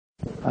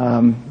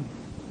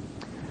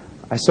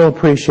I so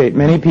appreciate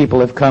many people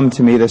have come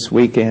to me this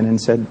weekend and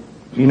said,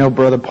 you know,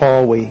 Brother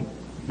Paul, we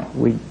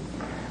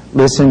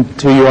listened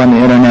to you on the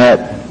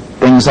internet,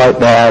 things like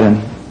that, and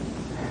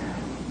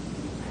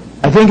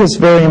I think it's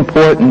very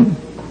important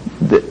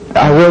that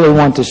I really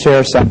want to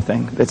share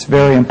something that's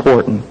very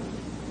important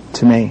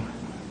to me.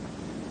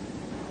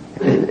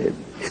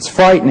 It's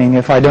frightening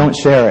if I don't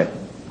share it.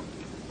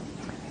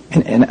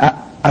 And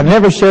I've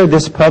never shared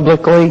this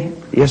publicly.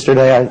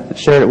 Yesterday I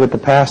shared it with the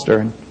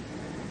pastor.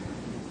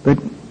 But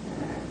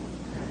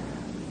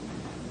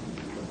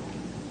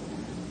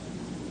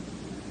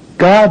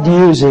God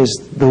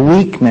uses the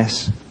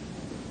weakness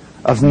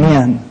of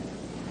men.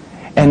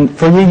 And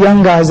for you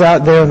young guys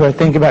out there who are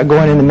thinking about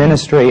going into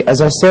ministry,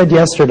 as I said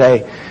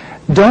yesterday,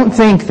 don't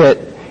think that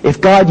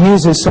if God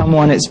uses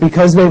someone, it's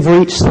because they've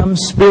reached some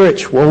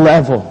spiritual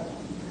level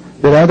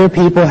that other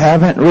people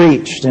haven't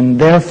reached, and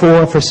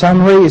therefore, for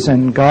some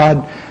reason, God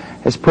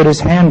has put His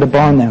hand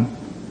upon them.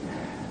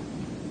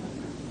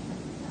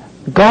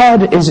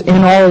 God is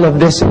in all of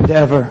this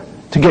endeavor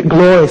to get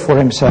glory for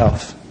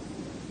Himself.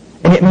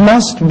 And it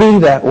must be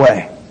that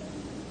way.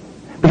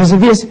 Because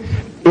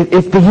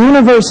if the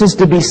universe is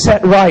to be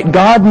set right,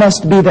 God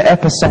must be the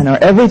epicenter.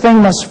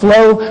 Everything must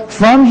flow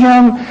from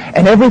Him,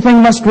 and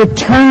everything must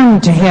return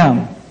to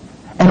Him.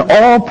 And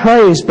all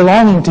praise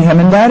belonging to Him.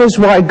 And that is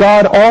why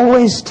God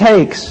always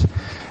takes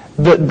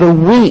the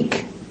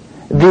weak,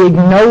 the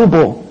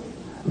ignoble,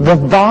 the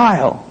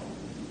vile,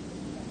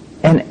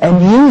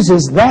 and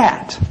uses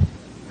that.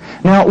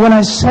 Now, when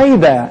I say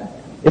that,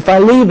 if I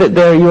leave it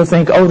there, you'll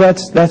think, oh,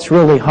 that's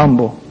really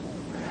humble.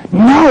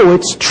 No,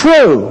 it's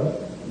true.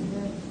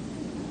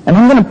 And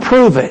I'm going to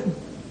prove it.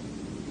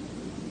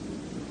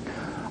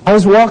 I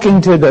was walking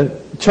to the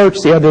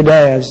church the other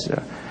day. I was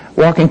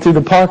walking through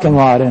the parking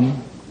lot,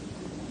 and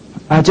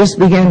I just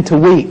began to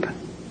weep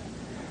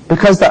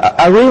because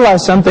I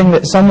realized something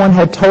that someone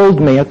had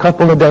told me a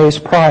couple of days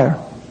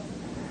prior.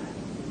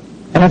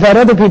 And I've had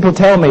other people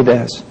tell me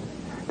this.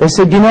 They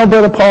said, you know,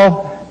 Brother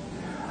Paul,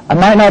 I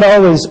might not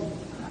always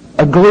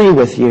agree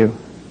with you,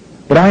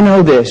 but I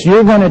know this.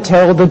 You're going to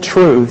tell the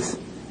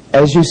truth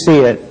as you see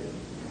it,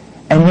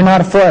 and you're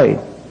not afraid.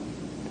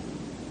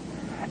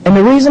 And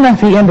the reason I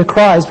began to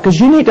cry is because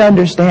you need to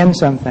understand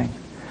something.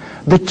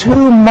 The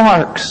two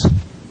marks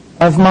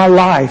of my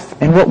life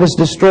and what was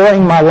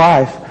destroying my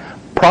life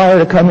prior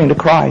to coming to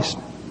Christ,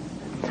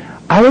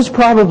 I was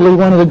probably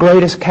one of the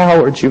greatest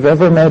cowards you've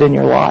ever met in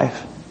your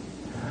life.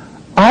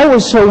 I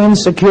was so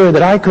insecure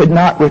that I could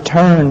not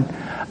return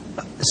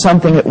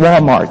something at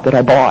Walmart that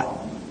I bought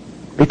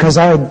because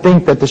I would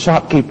think that the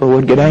shopkeeper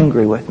would get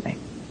angry with me.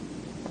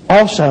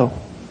 Also,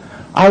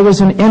 I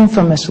was an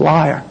infamous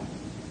liar.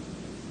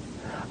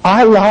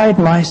 I lied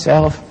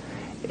myself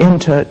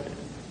into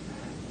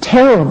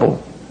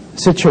terrible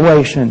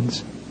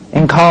situations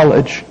in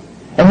college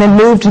and then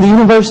moved to the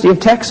University of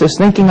Texas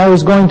thinking I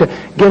was going to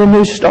get a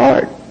new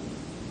start.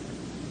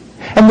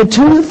 And the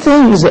two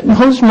things that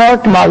most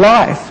marked my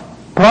life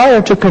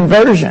prior to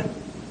conversion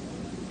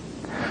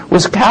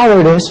was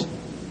cowardice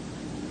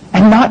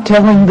and not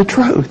telling the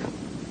truth.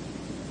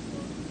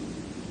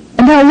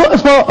 And now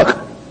look.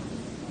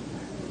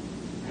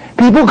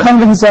 People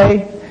come and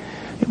say,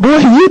 boy,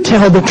 you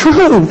tell the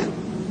truth.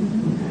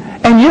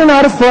 And you're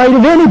not afraid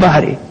of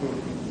anybody.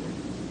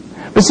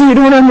 But see,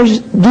 do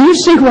you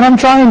see what I'm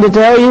trying to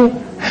tell you?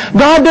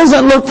 God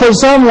doesn't look for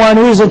someone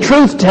who's a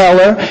truth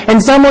teller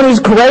and someone who's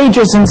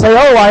courageous and say,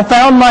 oh, I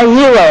found my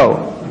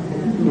hero.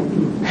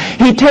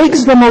 He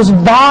takes the most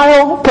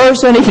vile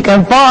person He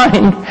can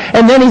find,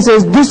 and then He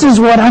says, this is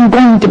what I'm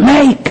going to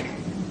make.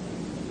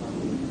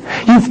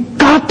 You've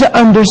got to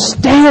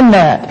understand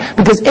that,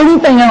 because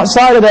anything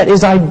outside of that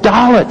is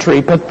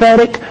idolatry,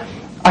 pathetic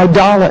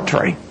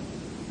idolatry.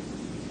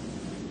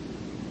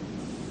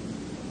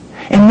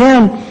 And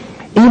then,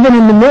 even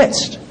in the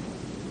midst,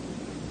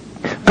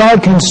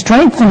 God can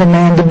strengthen a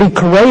man to be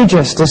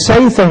courageous, to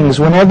say things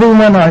when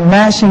everyone are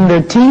gnashing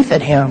their teeth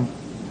at him.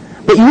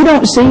 But you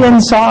don't see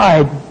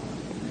inside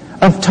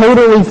of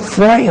totally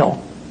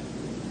frail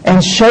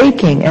and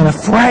shaking and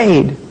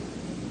afraid.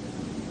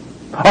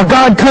 Or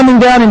God coming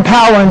down in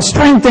power and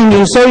strengthening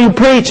you so you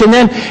preach and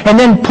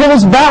then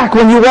pulls back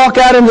when you walk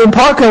out into the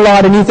parking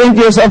lot and you think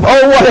to yourself,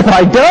 oh, what have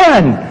I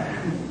done?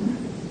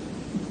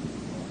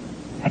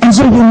 And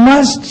so you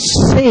must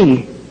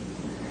see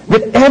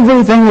that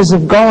everything is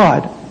of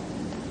God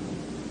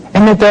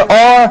and that there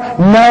are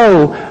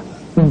no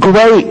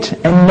great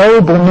and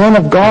noble men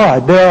of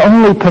God. There are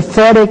only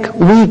pathetic,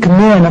 weak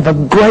men of a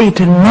great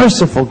and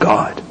merciful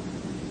God.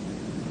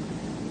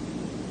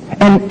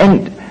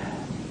 And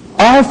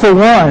I, for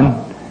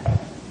one,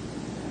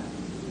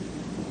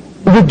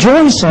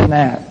 rejoice in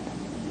that.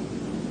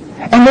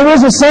 And there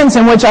is a sense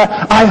in which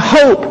I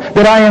hope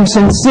that I am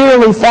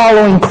sincerely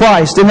following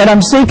Christ and that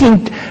I'm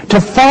seeking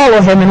to follow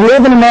Him and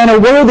live in a manner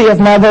worthy of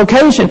my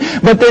vocation.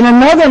 But then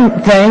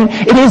another thing,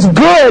 it is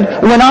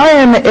good when I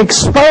am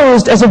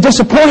exposed as a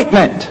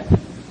disappointment.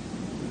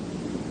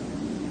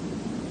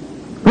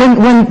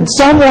 When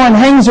someone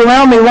hangs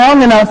around me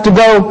long enough to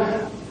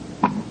go,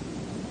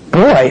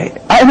 boy,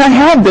 and I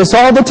have this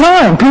all the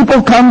time.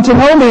 People come to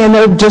know me and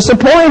they're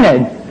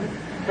disappointed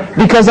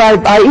because I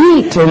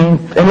eat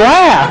and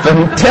laugh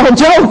and tell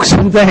jokes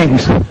and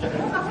things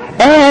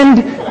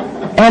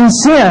and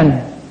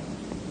sin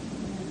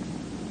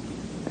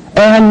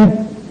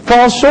and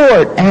fall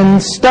short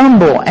and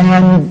stumble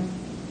and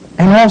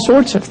all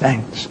sorts of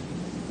things.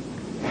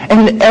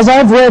 And as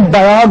I've read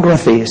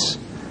biographies,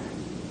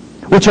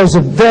 which is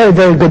a very,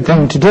 very good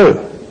thing to do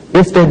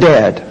if they're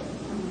dead,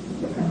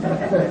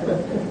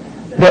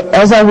 but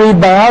as I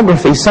read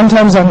biographies,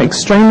 sometimes I'm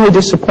extremely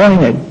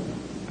disappointed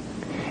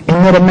in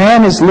that a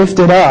man is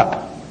lifted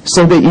up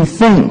so that you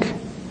think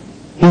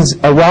he's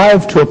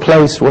arrived to a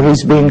place where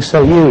he's being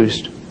so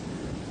used.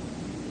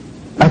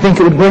 I think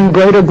it would bring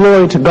greater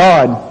glory to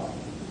God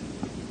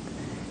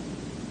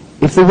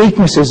if the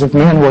weaknesses of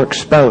men were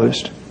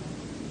exposed,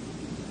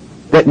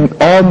 that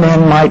all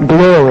men might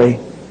glory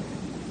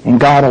in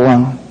God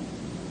alone.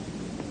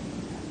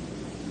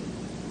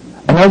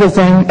 Another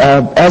thing,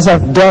 as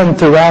I've done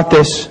throughout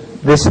this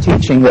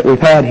teaching that we've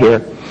had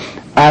here,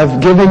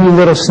 I've given you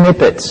little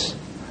snippets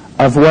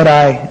of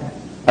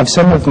of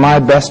some of my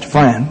best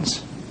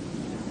friends,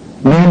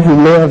 men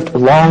who lived a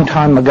long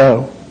time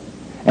ago,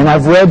 and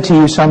I've read to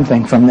you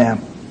something from them.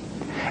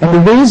 And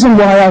the reason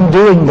why I'm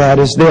doing that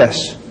is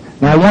this.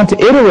 And I want to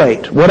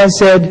iterate what I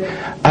said,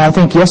 I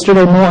think,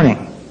 yesterday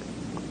morning.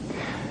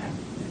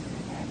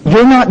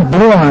 You're not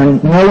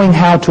born knowing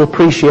how to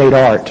appreciate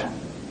art.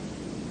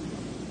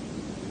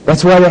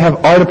 That's why they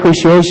have art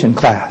appreciation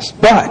class.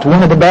 But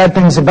one of the bad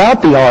things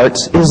about the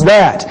arts is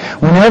that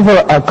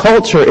whenever a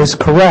culture is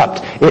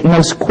corrupt, it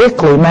most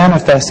quickly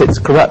manifests its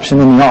corruption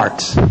in the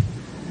arts.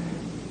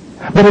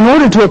 But in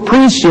order to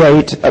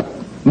appreciate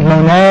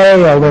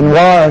Monet or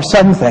Renoir or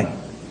something,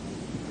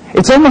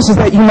 it's almost as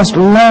that you must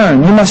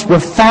learn, you must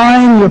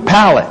refine your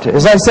palate.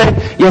 As I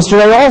said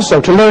yesterday also,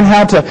 to learn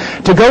how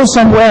to go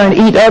somewhere and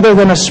eat other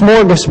than a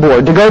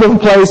smorgasbord, to go to a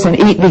place and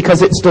eat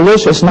because it's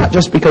delicious, not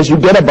just because you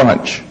get a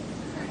bunch.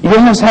 You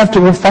almost have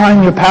to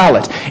refine your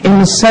palate. In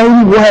the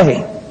same way,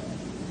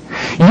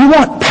 you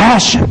want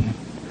passion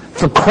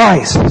for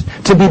Christ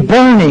to be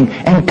burning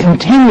and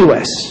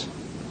continuous.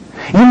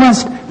 You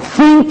must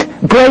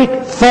think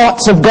great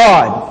thoughts of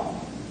God.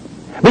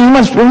 But you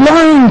must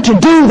learn to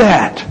do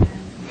that.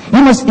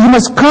 You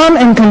must come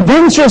and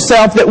convince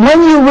yourself that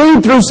when you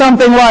read through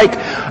something like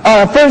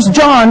 1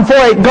 John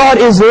 4:8, God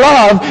is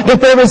love, that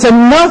there is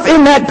enough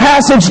in that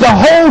passage to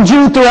hold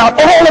you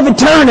throughout all of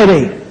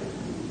eternity.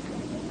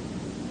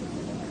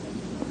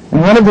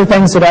 And one of the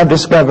things that I've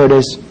discovered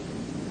is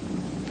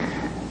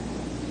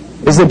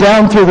that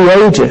down through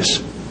the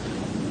ages,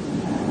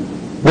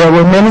 there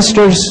were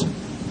ministers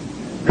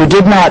who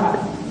did not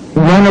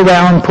run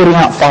around putting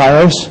out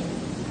fires.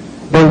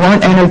 They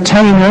weren't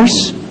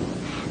entertainers.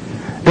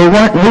 They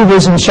weren't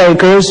movers and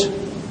shakers,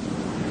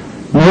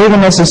 nor even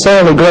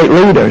necessarily great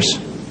leaders.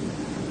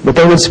 But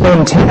they would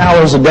spend 10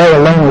 hours a day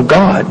alone with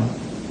God.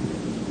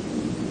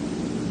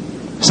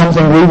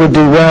 Something we would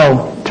do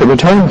well to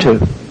return to.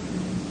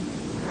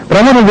 But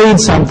I want to read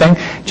something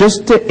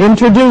just to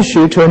introduce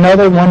you to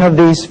another one of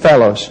these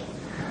fellows.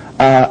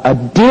 A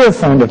dear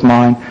friend of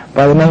mine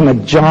by the name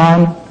of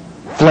John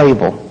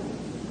Flavel.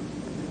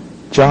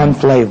 John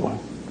Flavel.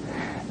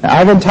 Now,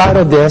 I've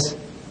entitled this,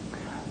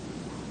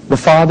 The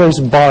Father's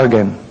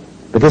Bargain.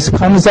 But this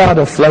comes out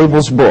of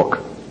Flavel's book,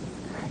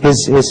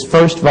 his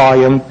first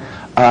volume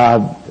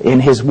in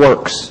his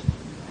works.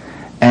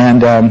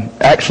 And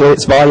actually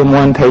it's volume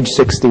 1, page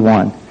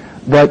 61.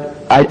 But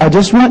I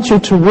just want you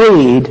to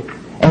read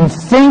and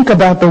think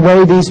about the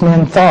way these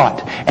men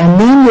thought.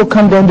 And then you'll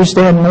come to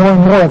understand more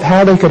and more of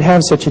how they could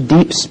have such a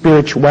deep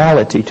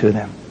spirituality to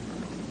them.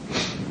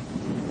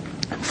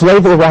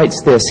 Flavel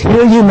writes this,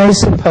 "Here you may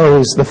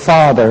suppose the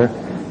Father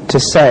to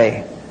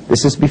say,"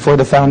 this is before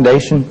the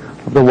foundation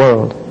of the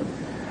world,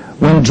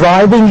 "when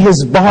driving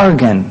his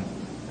bargain,"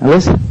 now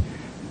listen,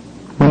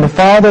 "when the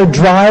Father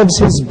drives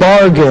his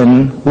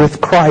bargain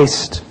with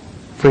Christ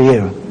for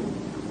you,"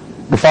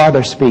 the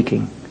Father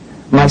speaking,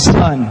 "My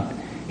son,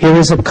 here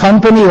is a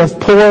company of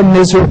poor,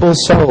 miserable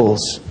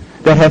souls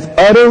that have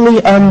utterly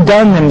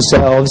undone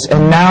themselves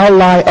and now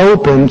lie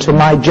open to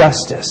my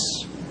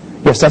justice."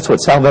 Yes, that's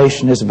what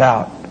salvation is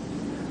about.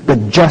 The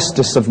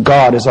justice of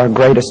God is our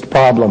greatest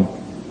problem.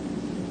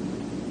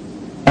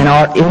 And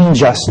our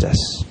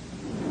injustice.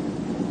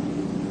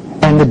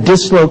 And the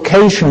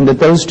dislocation that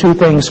those two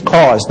things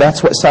cause.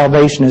 That's what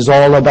salvation is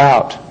all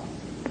about.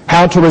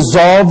 How to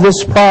resolve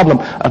this problem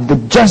of the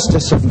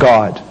justice of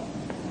God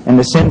and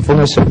the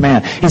sinfulness of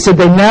man. He said,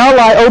 "They now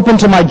lie open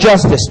to my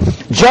justice."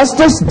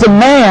 Justice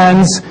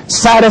demands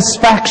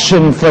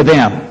satisfaction for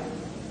them.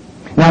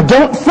 Now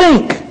don't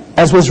think,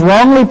 as was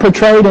wrongly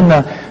portrayed in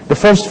the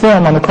first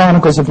film on the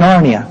Chronicles of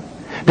Narnia,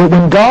 that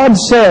when God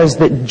says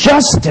that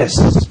justice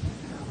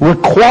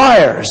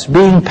requires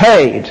being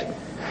paid,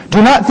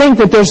 do not think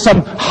that there's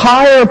some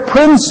higher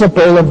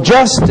principle of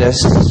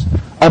justice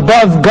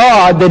above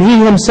God that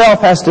He Himself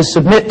has to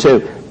submit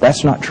to.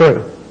 That's not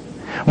true.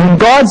 When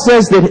God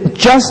says that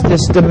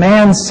justice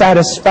demands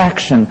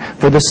satisfaction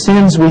for the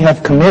sins we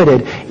have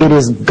committed, it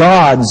is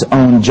God's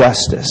own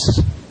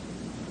justice.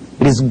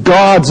 It is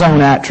God's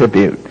own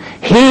attribute.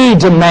 He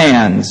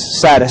demands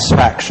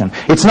satisfaction.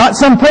 It's not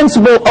some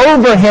principle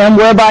over Him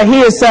whereby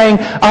He is saying,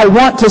 I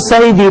want to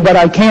save you, but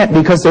I can't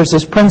because there's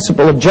this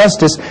principle of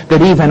justice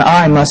that even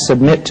I must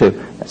submit to.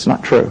 That's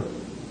not true.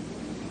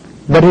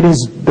 But it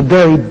is the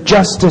very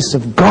justice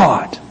of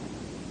God,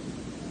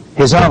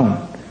 His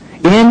own.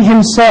 In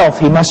Himself,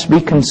 He must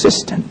be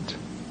consistent,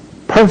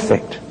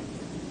 perfect.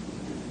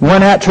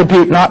 One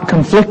attribute not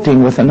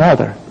conflicting with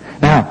another.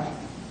 Now,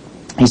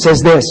 he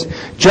says this,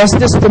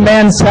 justice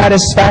demands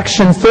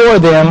satisfaction for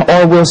them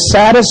or will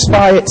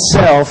satisfy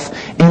itself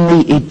in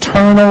the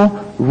eternal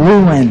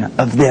ruin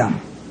of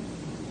them.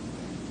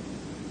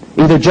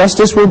 Either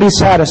justice will be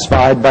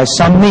satisfied by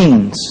some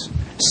means,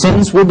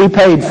 sins will be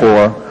paid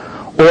for,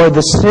 or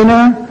the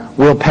sinner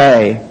will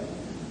pay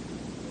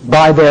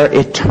by their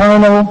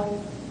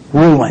eternal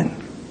ruin.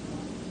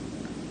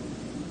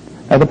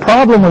 Now the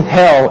problem with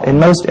hell in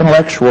most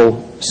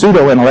intellectual,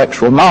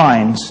 pseudo-intellectual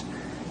minds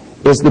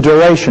is the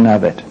duration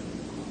of it.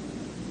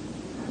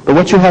 But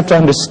what you have to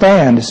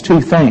understand is two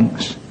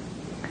things.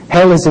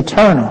 Hell is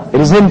eternal. It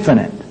is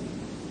infinite.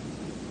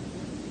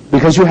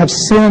 Because you have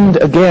sinned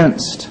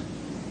against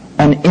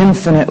an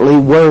infinitely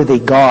worthy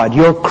God.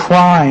 Your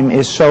crime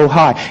is so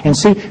high. And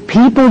see,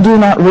 people do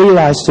not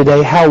realize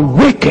today how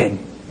wicked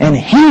and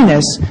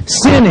heinous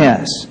sin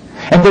is.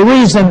 And the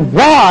reason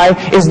why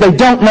is they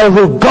don't know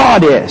who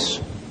God is.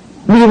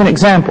 Let me give an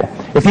example.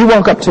 If you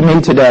woke up to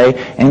me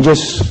today and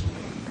just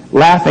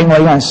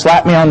laughingly and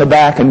slap me on the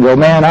back and go,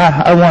 man,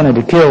 I wanted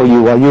to kill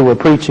you while you were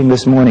preaching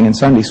this morning in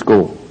Sunday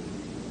school.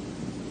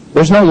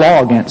 There's no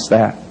law against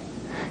that.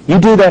 You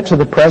do that to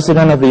the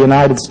President of the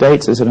United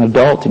States as an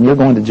adult and you're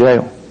going to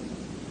jail.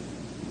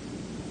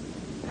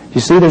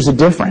 You see, there's a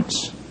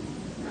difference.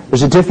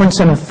 There's a difference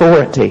in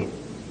authority.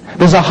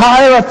 There's a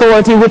higher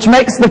authority which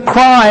makes the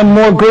crime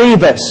more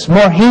grievous,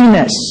 more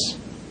heinous.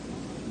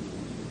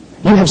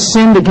 You have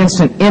sinned against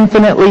an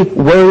infinitely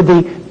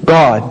worthy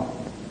God.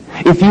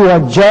 If you are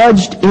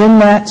judged in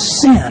that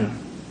sin,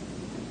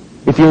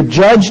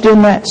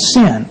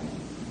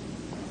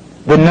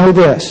 then know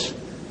this,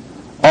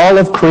 all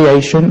of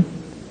creation,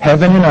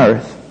 heaven and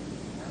earth,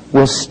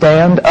 will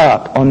stand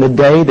up on the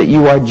day that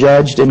you are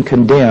judged and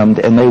condemned,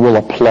 and they will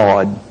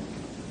applaud.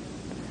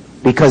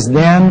 Because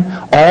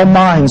then all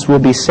minds will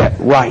be set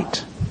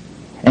right,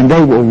 and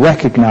they will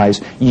recognize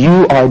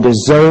you are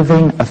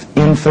deserving of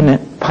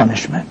infinite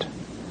punishment,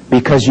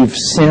 because you've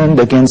sinned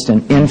against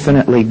an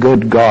infinitely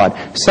good God.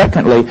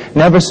 Secondly,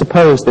 never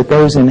suppose that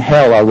those in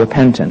hell are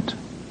repentant.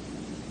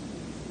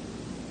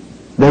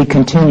 They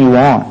continue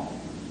on.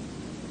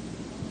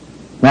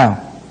 Now,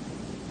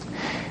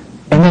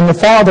 and then the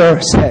Father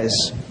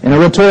says, in a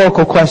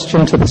rhetorical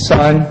question to the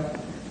Son,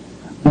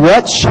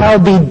 what shall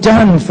be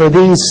done for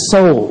these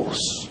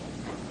souls?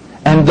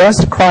 And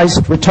thus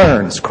Christ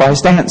returns.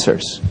 Christ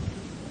answers,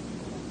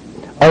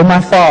 O my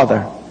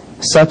Father,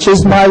 such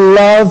is my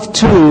love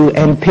to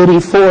and pity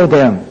for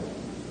them,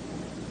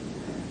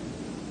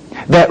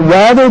 that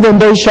rather than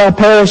they shall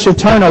perish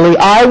eternally,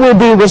 I will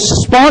be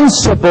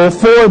responsible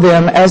for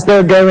them as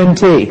their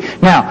guarantee.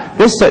 Now,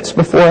 this sets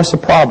before us a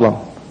problem.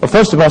 Well,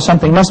 first of all,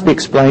 something must be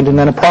explained and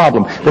then a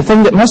problem. The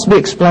thing that must be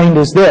explained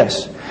is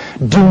this.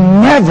 Do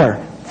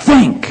never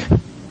think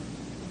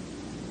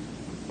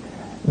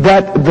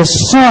that the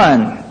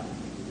Son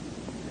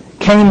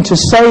came to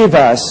save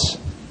us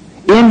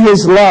in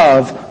His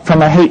love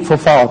from a hateful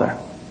Father.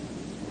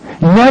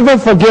 Never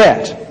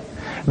forget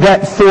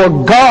that for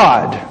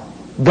God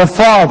the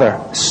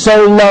Father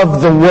so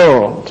loved the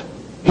world,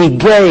 He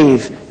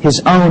gave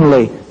His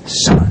only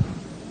Son.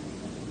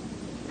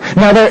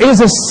 Now there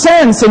is a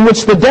sense in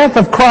which the death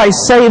of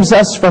Christ saves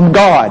us from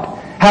God.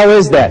 How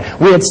is that?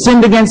 We had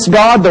sinned against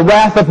God. The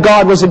wrath of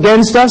God was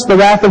against us. The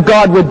wrath of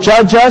God would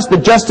judge us. The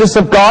justice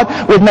of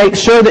God would make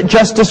sure that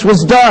justice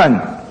was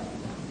done.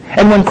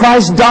 And when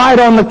Christ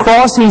died on the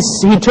cross,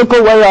 He took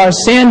away our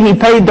sin. He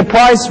paid the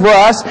price for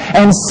us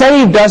and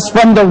saved us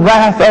from the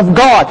wrath of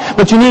God.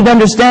 But you need to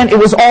understand, it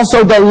was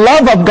also the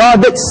love of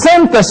God that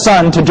sent the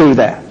Son to do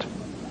that.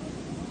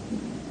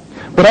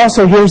 But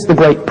also, here's the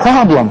great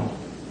problem.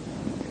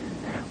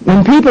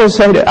 When people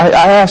say, I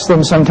ask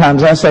them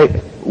sometimes, I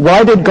say,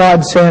 why did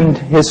God send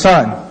His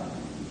Son?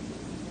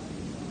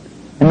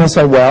 And they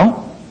say,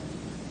 well,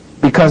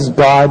 because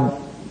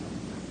God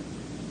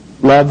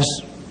loves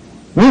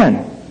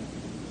men.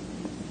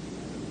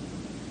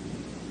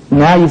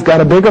 Now you've got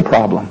a bigger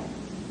problem.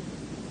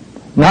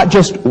 Not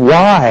just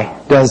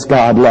why does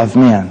God love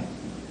men,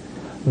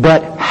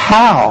 but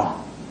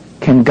how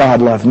can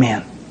God love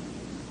men?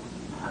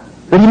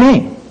 What do you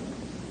mean?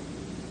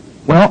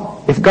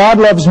 Well, if God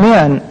loves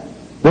men,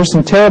 there's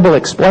some terrible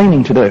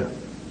explaining to do.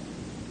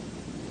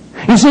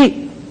 You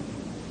see,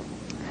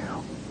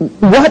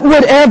 what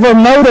would ever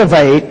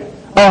motivate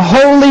a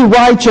holy,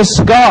 righteous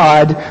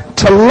God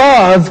to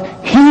love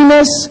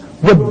heinous,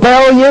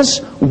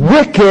 rebellious,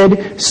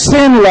 wicked,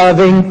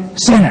 sin-loving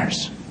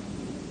sinners?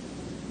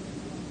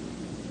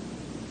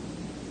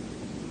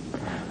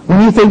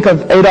 When you think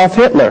of Adolf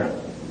Hitler,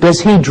 does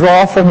he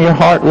draw from your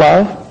heart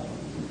love?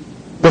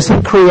 Does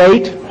he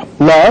create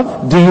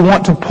love? Do you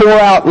want to pour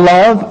out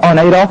love on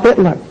Adolf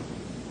Hitler?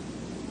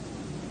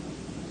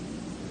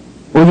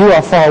 Well, you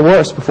are far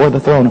worse before the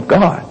throne of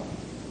God.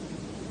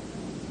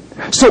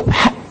 So,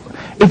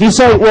 if you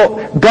say,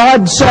 well,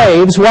 God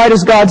saves, why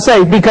does God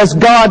save? Because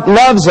God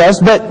loves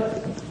us, but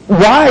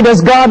why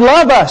does God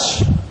love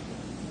us?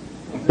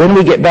 Then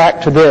we get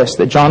back to this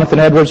that Jonathan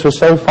Edwards was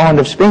so fond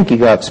of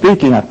speaking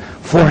of,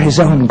 for His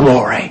own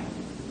glory.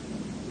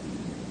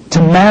 To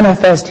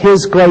manifest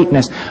His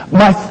greatness.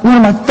 One of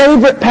my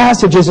favorite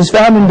passages is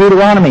found in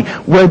Deuteronomy,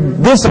 where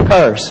this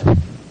occurs.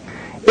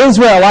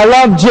 Israel, I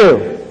loved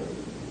you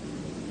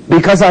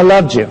because I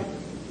loved you.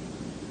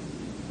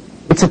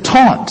 It's a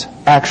taunt,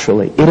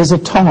 actually. It is a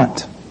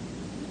taunt.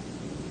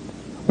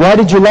 Why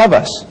did you love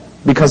us?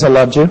 Because I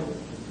loved you.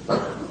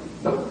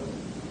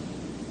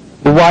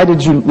 Why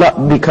did you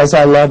love? Because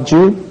I loved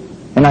you.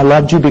 And I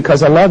loved you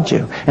because I loved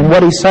you. And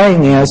what he's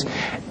saying is,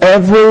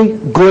 every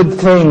good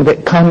thing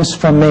that comes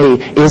from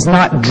me is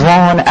not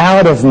drawn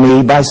out of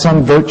me by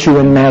some virtue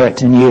and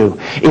merit in you.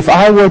 If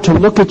I were to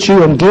look at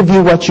you and give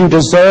you what you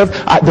deserve,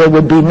 there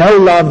would be no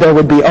love, there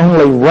would be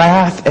only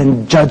wrath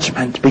and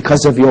judgment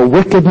because of your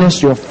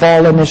wickedness, your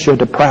fallenness, your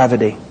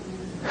depravity.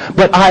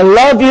 But I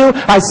love you,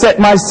 I set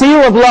my seal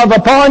of love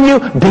upon you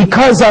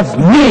because of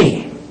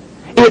me.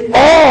 It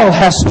all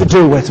has to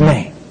do with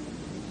me.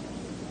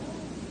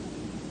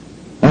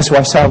 That's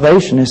why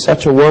salvation is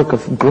such a work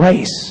of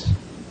grace.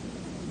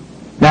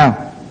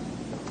 Now,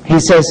 he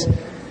says,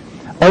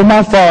 O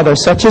my Father,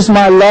 such is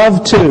my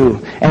love to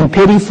and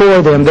pity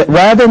for them, that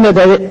rather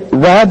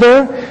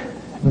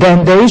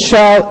than they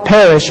shall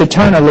perish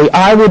eternally,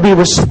 I will be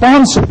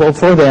responsible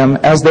for them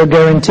as their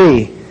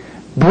guarantee.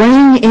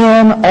 Bring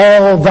in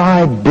all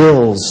thy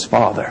bills,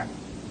 Father.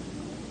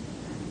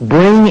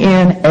 Bring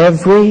in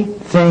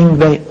everything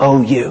they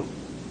owe you,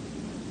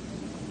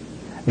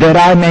 that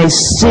I may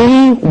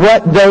see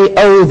what they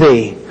owe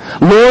thee.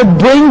 Lord,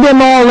 bring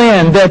them all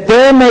in, that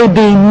there may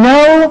be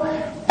no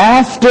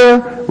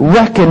after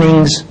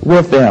reckonings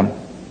with them.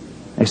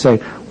 They say,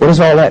 what does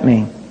all that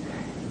mean?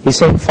 He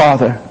said,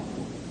 Father,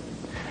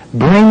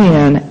 bring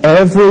in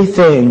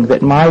everything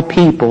that my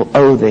people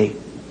owe thee.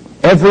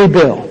 Every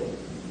bill.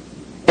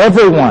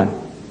 Everyone.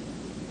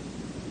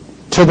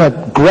 From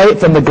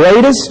the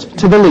greatest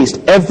to the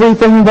least.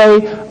 Everything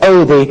they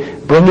owe thee,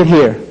 bring it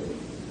here.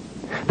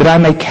 That I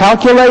may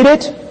calculate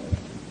it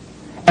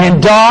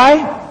and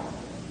die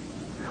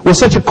with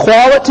such a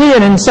quality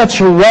and in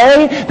such a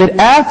way that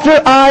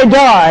after I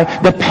die,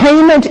 the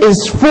payment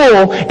is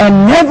full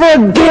and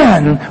never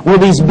again will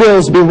these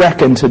bills be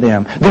reckoned to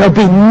them. There will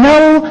be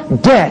no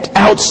debt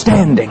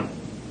outstanding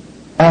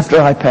after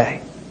I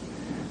pay.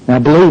 Now,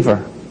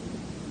 believer,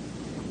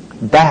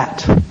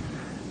 that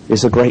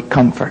is a great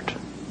comfort.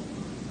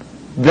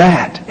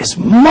 That is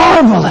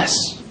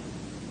marvelous.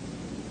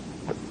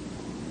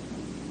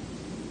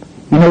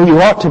 You know,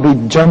 you ought to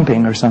be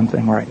jumping or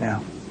something right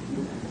now.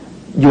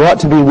 You ought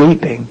to be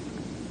weeping.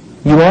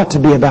 You ought to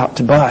be about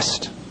to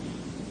bust.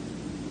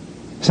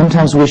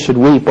 Sometimes we should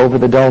weep over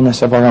the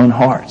dullness of our own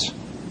hearts,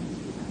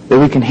 that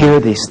we can hear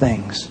these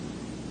things,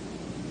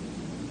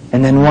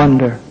 and then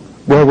wonder,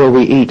 where will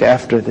we eat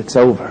after it's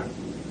over?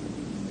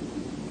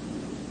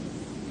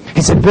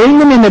 He said, bring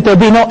them in that there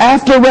be no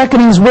after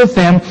reckonings with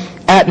them.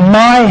 At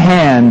my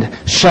hand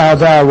shall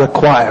thou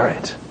require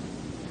it.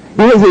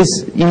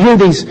 You hear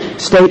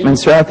these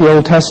statements throughout the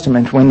Old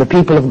Testament when the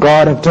people of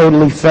God have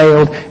totally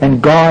failed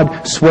and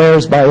God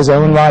swears by His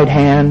own right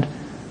hand.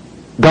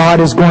 God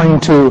is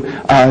going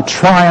to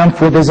triumph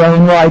with His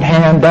own right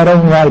hand. That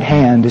own right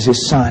hand is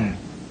His Son.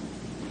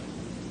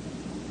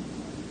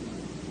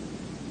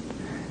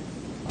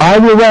 I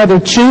will rather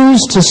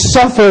choose to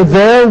suffer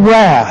their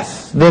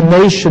wrath than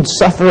they should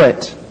suffer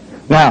it.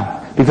 Now,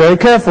 be very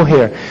careful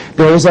here.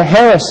 There is a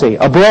heresy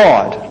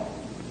abroad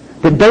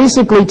that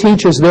basically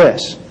teaches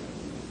this,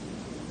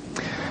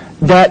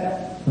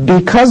 that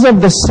because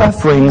of the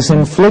sufferings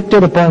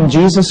inflicted upon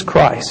Jesus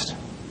Christ,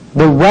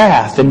 the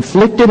wrath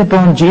inflicted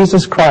upon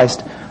Jesus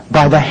Christ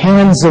by the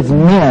hands of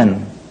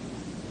men,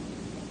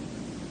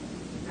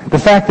 the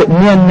fact that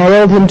men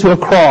nailed Him to a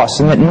cross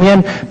and that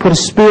men put a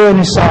spear in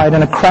His side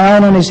and a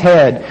crown on His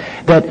head,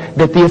 that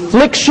the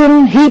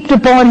affliction heaped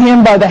upon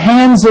Him by the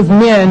hands of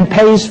men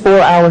pays for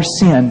our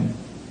sin.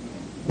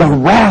 The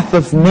wrath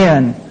of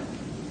men.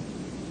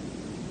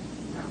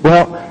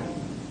 Well,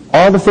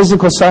 all the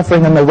physical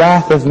suffering and the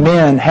wrath of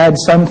men had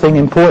something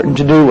important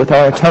to do with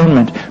our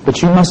atonement.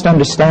 But you must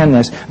understand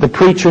this. The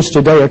preachers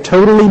today are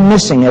totally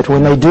missing it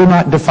when they do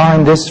not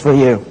define this for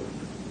you.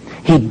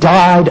 He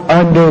died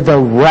under the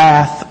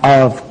wrath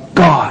of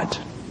God.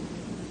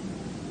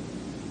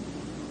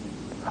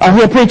 I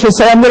hear preachers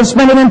say, I'm going to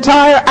spend an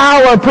entire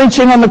hour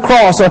preaching on the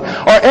cross, or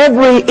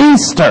every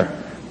Easter.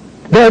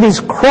 There are these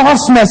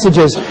cross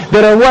messages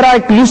that are what I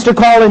used to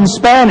call in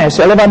Spanish,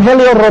 el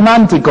Evangelio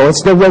Romántico.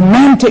 It's the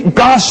romantic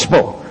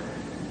gospel.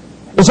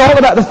 It's all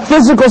about the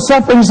physical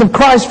sufferings of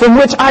Christ, from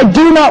which I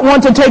do not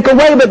want to take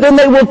away, but then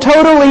they will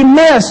totally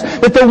miss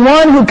that the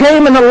one who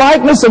came in the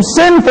likeness of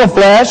sinful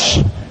flesh,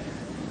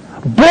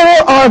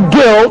 bore our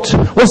guilt,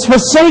 was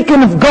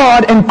forsaken of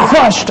God, and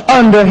crushed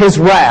under His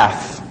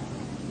wrath.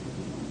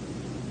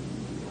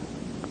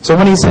 So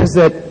when He says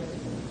that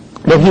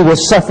He will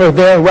suffer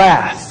their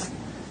wrath,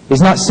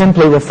 He's not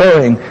simply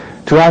referring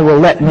to, I will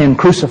let men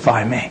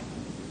crucify me.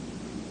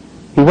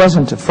 He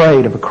wasn't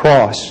afraid of a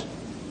cross.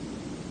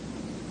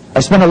 I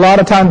spent a lot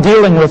of time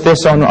dealing with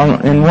this in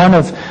one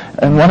of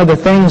the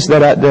things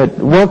that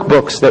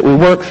workbooks that we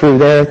work through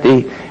there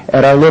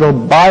at our little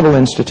Bible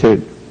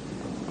Institute.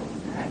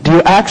 Do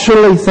you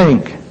actually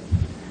think?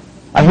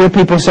 I hear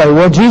people say,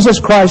 "Well, Jesus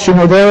Christ,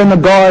 there in the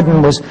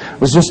garden was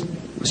just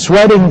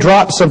sweating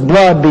drops of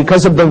blood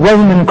because of the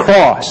Roman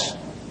cross."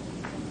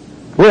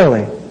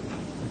 Really?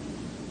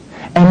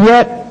 And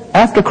yet,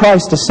 after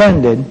Christ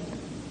ascended,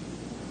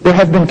 there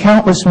have been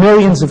countless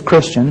millions of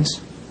Christians.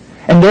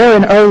 And there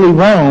in early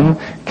Rome,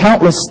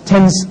 countless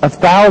tens of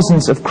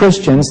thousands of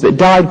Christians that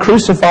died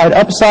crucified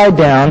upside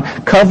down,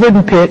 covered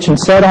in pitch and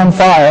set on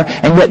fire,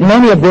 and yet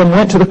many of them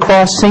went to the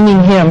cross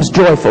singing hymns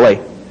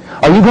joyfully.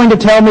 Are you going to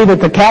tell me that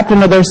the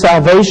captain of their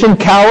salvation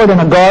cowered in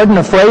a garden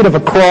afraid of a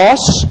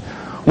cross,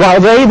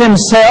 while they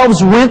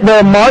themselves went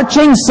there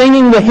marching,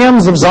 singing the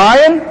hymns of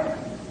Zion?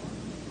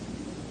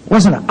 It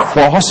wasn't a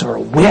cross or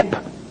a whip.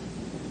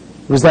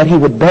 It was that he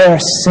would bear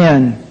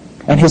sin,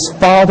 and his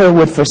Father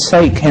would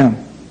forsake him.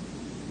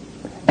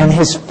 And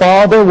his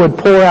Father would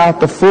pour out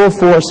the full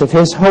force of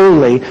His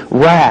holy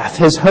wrath,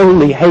 His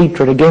holy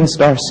hatred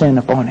against our sin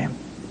upon Him.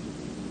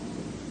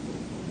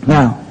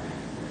 Now,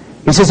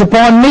 He says,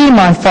 "Upon me,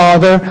 my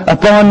Father,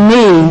 upon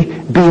me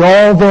be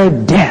all their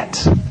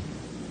debt."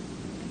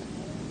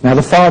 Now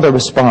the Father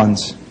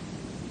responds.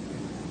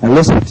 Now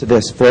listen to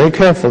this very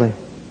carefully.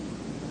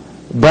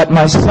 "But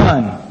my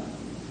Son,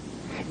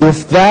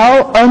 if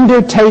thou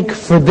undertake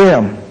for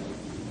them,"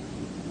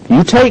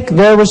 you take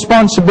their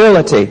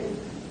responsibility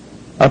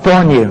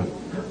upon you,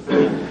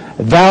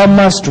 "thou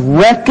must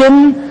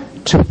reckon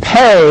to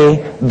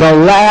pay the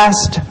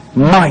last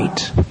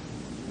mite."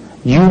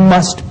 You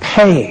must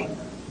pay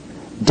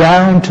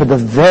down to the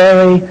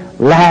very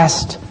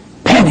last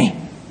penny.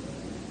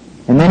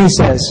 And then He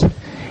says,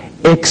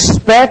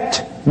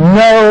 "Expect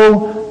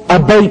no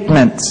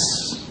abatements."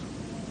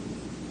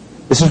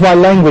 This is why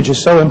language is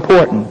so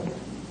important.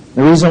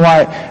 The reason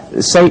why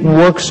Satan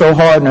works so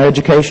hard in our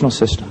educational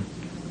system.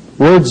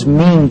 Words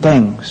mean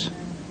things.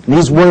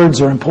 These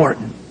words are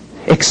important.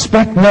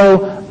 Expect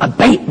no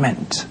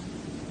abatement.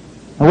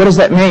 Now what does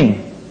that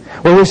mean?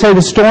 Well, we say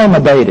the storm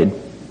abated.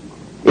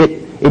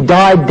 It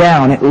died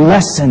down. It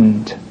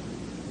lessened.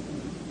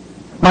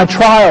 My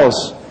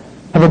trials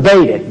have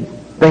abated.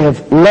 They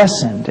have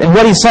lessened. And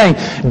what He's saying,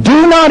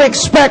 do not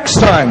expect,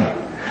 son,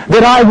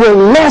 that I will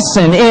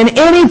lessen in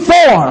any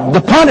form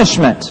the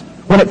punishment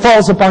when it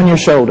falls upon your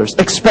shoulders.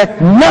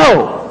 Expect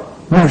no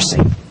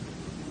mercy.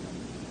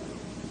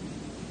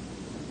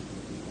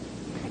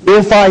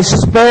 If I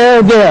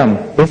spare them,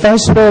 if I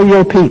spare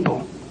your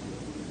people,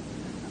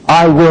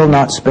 I will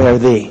not spare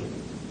thee.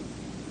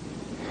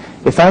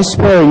 If I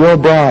spare your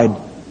bride,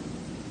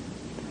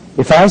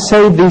 if I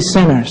save these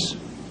sinners,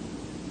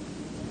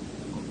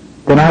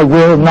 then I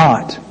will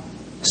not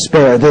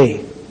spare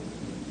thee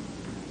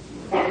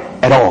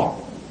at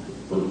all.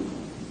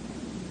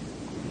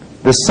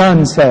 The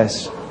Son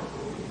says,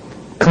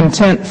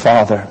 "Content,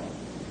 Father,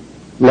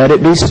 let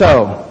it be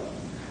so.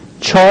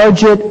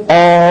 Charge it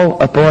all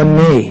upon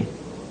me."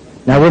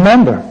 Now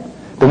remember,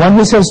 the one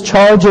who says,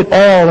 "Charge it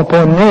all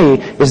upon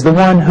me," is the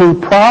one who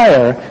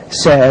prior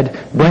said,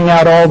 "Bring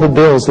out all the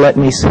bills, let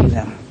me see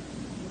them."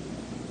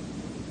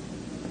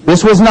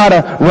 This was not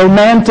a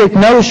romantic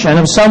notion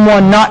of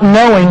someone not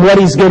knowing what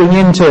he's getting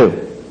into.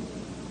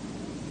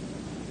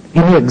 He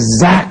knew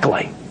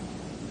exactly.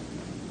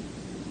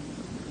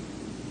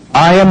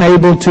 I am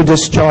able to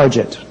discharge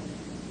it.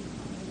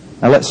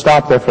 Now let's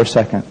stop there for a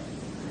second.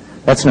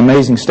 That's an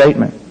amazing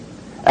statement.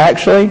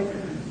 Actually,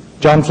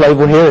 John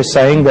Flavel here is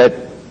saying that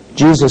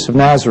Jesus of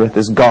Nazareth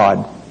is God.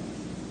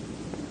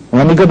 And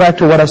let me go back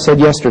to what I said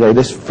yesterday.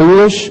 This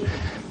foolish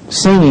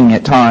singing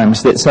at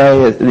times that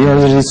say,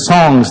 there's these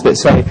songs that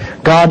say,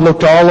 God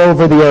looked all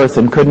over the earth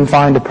and couldn't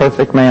find a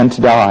perfect man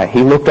to die.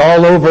 He looked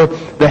all over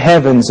the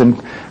heavens and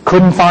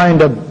couldn't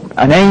find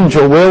an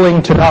angel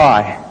willing to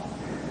die.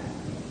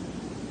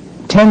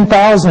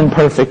 10,000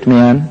 perfect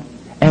men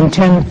and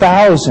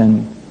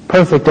 10,000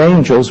 perfect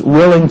angels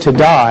willing to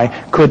die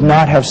could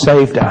not have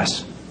saved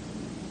us.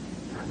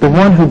 The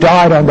one who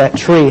died on that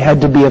tree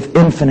had to be of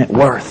infinite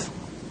worth.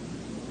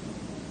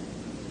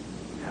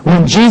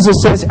 When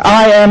Jesus says,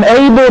 I am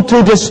able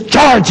to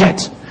discharge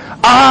it,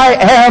 I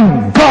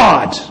am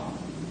God.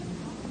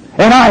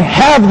 And I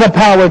have the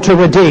power to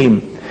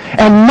redeem.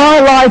 And my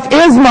life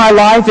is my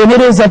life, and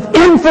it is of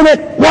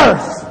infinite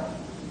worth.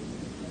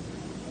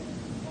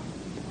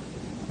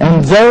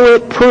 And though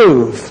it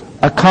prove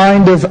a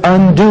kind of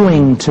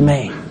undoing to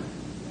me,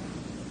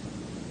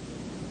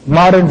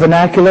 modern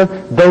vernacular,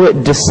 though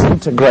it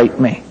disintegrate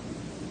me,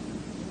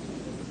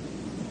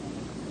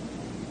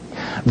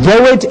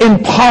 Though it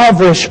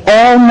impoverish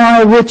all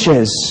my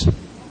riches,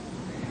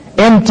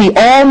 empty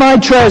all my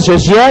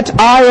treasures, yet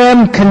I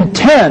am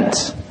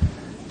content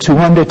to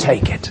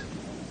undertake it.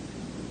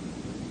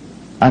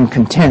 I'm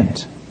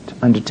content to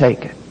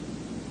undertake it.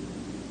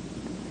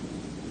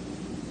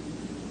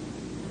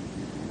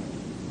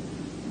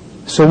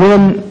 So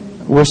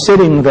when we're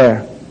sitting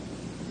there,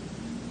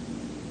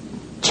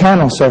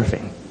 channel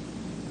surfing,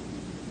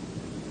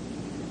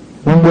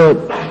 when we're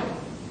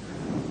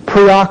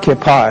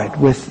preoccupied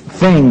with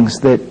things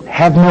that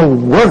have no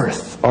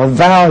worth or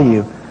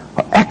value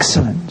or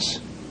excellence,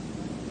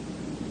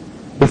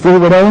 if we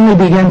would only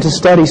begin to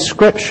study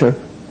Scripture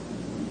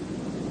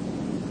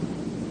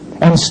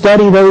and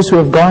study those who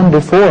have gone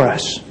before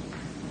us,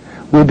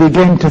 we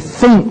begin to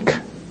think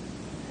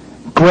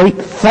great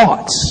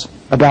thoughts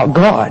about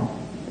God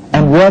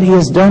and what He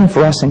has done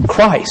for us in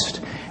Christ,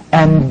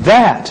 and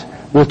that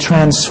will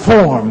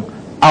transform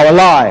our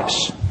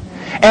lives.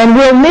 And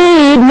we'll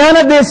need none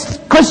of this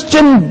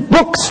Christian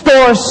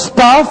bookstore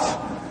stuff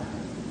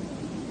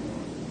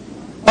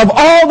of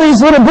all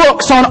these little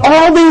books on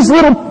all these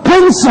little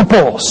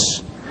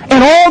principles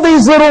and all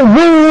these little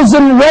rules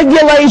and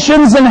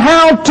regulations and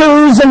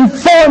how-tos and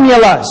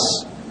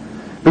formulas.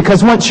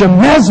 Because once you're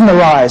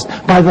mesmerized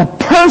by the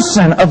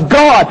person of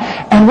God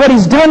and what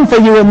He's done for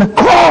you in the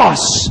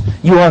cross,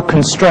 you are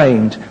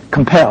constrained,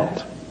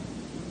 compelled.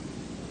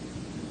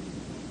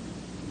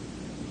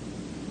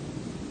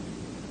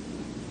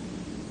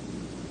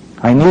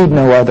 I need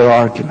no other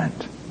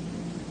argument.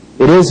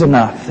 It is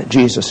enough that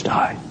Jesus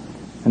died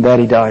and that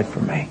He died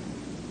for me.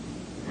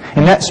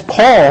 And that's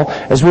Paul,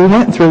 as we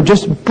went through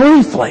just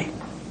briefly.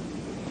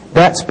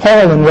 That's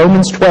Paul in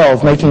Romans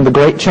 12 making the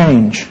great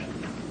change.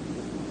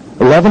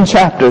 11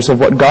 chapters of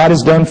what God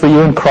has done for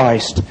you in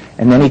Christ,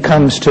 and then he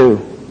comes to,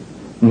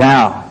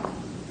 now,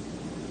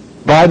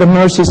 by the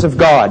mercies of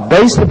God,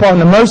 based upon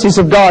the mercies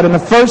of God in the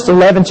first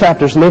 11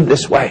 chapters, live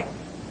this way.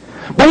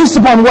 Based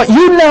upon what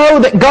you know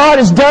that God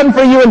has done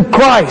for you in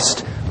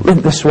Christ,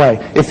 live this way.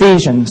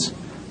 Ephesians,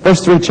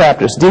 first 3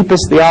 chapters,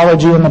 deepest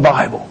theology in the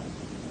Bible.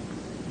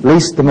 At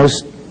least the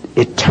most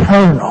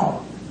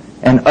eternal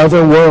and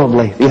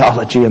otherworldly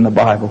theology in the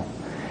Bible.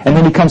 And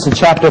then he comes to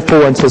chapter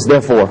 4 and says,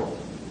 therefore,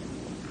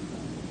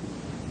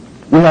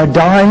 we are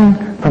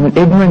dying from an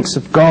ignorance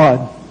of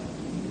God.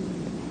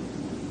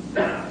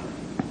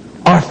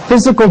 Our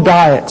physical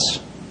diets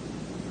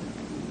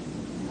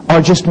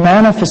are just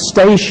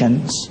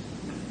manifestations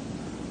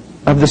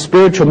of the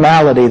spiritual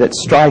malady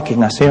that's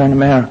striking us here in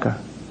America.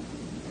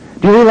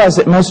 Do you realize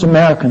that most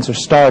Americans are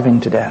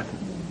starving to death?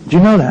 Do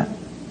you know that?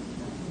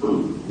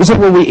 You say,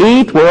 well, we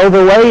eat, we're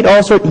overweight,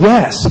 all sorts.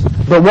 Yes,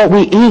 but what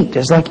we eat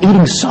is like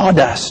eating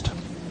sawdust.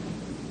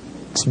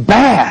 It's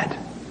bad.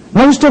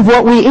 Most of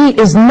what we eat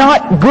is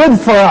not good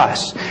for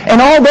us.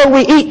 And although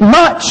we eat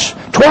much,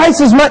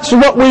 twice as much as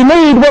what we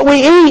need, what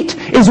we eat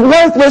is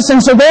worthless,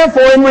 and so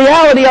therefore in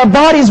reality our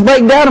bodies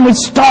break down and we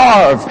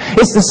starve.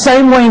 It's the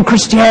same way in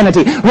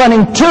Christianity,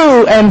 running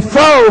to and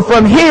fro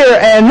from here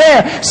and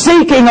there,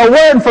 seeking a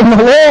word from the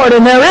Lord,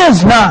 and there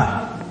is none.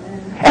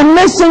 And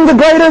missing the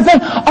greater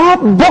thing. Our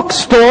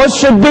bookstores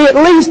should be at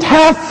least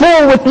half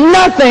full with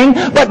nothing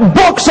but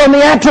books on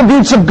the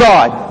attributes of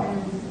God.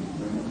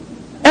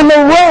 And the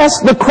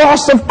rest, the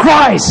cross of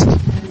Christ.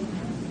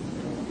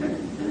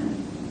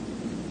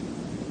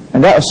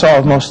 And that will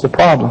solve most of the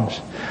problems.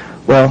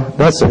 Well,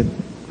 that's an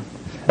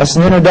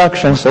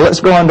introduction, so let's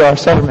go on to our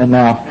sermon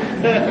now.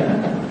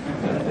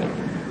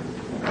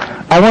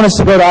 I want us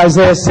to go to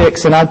Isaiah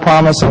 6, and I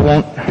promise I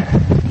won't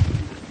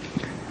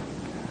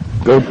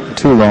go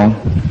too long.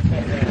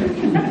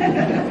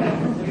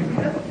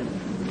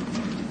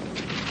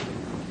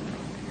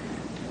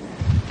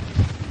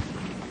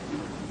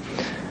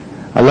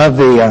 I love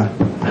the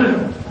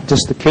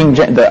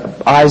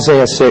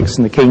Isaiah 6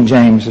 and the King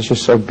James. It's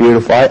just so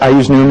beautiful. I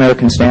use New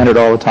American Standard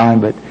all the time,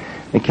 but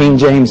the King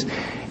James,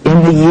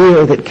 in the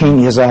year that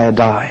King Uzziah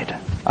died,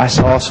 I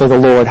saw also the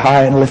Lord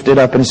high and lifted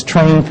up, and His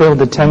train filled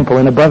the temple,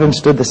 and above Him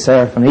stood the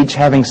seraphim, each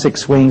having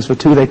 6 wings. With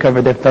 2 they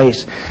covered their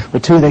face,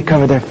 with 2 they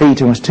covered their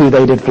feet, and with 2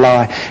 they did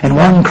fly. And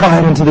one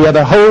cried unto the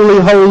other, Holy,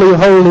 holy,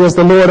 holy is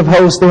the Lord of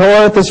hosts. The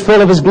earth is full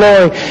of His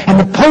glory. And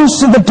the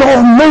posts of the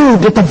door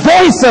moved at the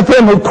voice of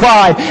Him who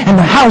cried, and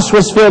the house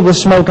was filled with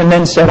smoke. And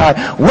then said I,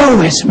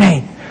 Woe is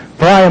me,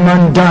 for I am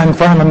undone,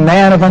 for I am a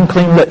man of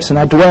unclean lips, and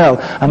I dwell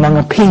among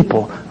a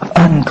people of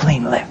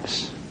unclean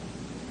lips.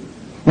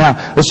 Now,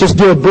 let's just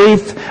do a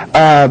brief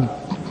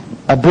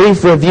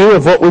review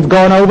of what we've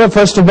gone over.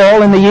 First of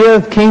all, in the year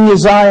of King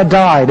Uzziah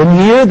died, in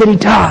the year that he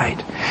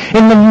died,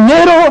 in the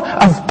middle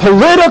of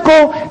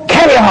political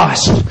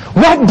chaos,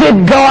 what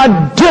did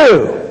God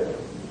do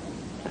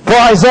for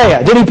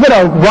Isaiah? Did He put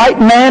a right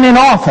man in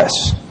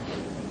office?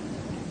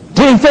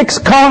 Did He fix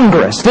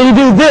Congress? Did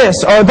He do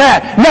this or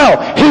that? No,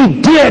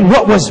 He did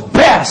what was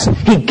best.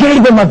 He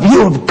gave him a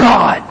view of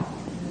God.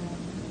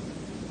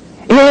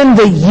 In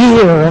the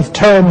year of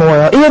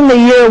turmoil, in the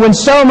year when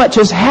so much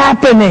is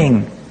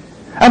happening.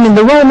 I mean,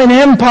 the Roman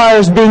Empire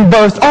is being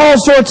birthed. All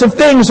sorts of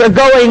things are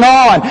going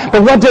on.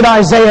 But what did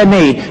Isaiah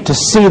need? To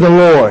see the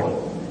Lord.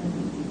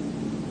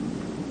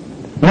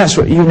 And that's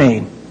what you need.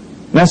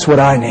 And that's what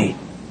I need.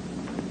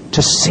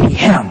 To see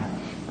Him.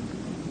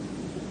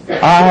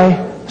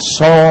 I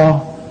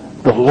saw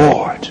the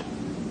Lord.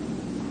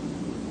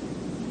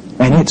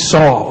 And it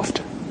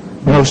solved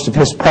most of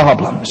his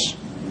problems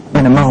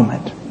in a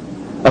moment.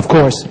 Of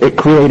course, it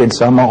created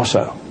some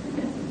also.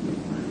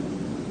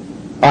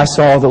 I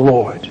saw the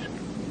Lord.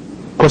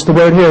 Of course, the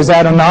word here is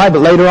Adonai, but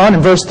later on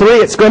in verse 3,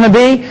 it's going to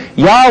be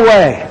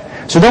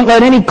Yahweh. So don't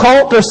let any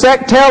cult or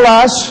sect tell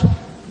us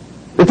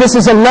that this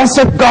is a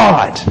lesser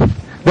God.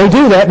 They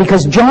do that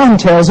because John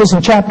tells us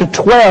in chapter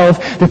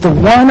 12 that the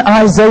one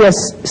Isaiah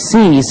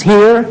sees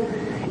here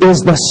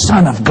is the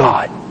Son of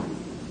God.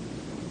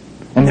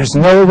 And there's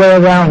no way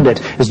around it.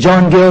 As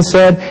John Gill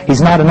said, He's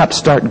not an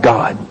upstart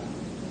God.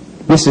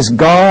 This is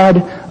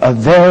God, a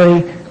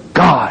very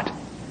God.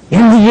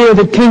 In the year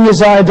that King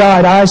Uzziah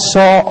died, I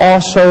saw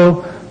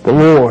also the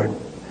Lord.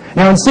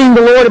 Now, in seeing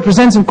the Lord, it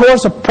presents, of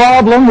course, a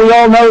problem. We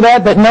all know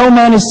that no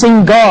man has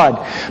seen God.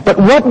 But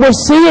what we're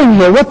seeing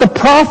here, what the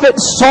prophet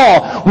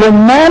saw, were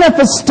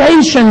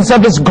manifestations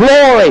of His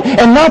glory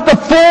and not the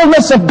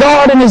fullness of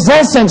God in His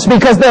essence,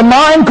 because their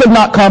mind could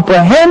not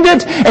comprehend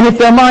it. And if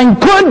their mind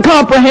could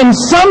comprehend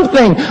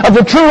something of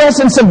the true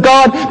essence of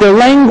God, their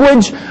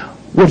language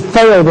would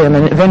fail them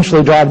and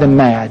eventually drive them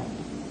mad.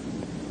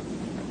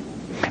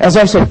 As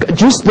I said,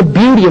 just the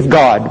beauty of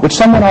God, which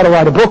someone ought to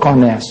write a book on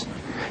this.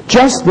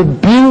 Just the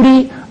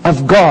beauty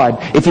of God.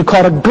 If you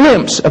caught a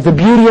glimpse of the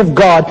beauty of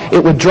God,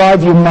 it would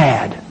drive you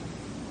mad.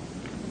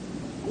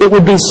 It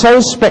would be so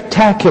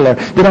spectacular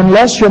that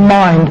unless your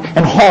mind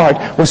and heart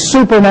was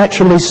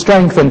supernaturally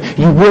strengthened,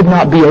 you would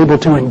not be able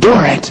to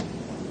endure it.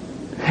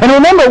 And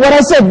remember what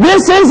I said,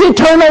 this is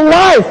eternal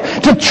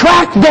life, to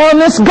track down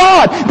this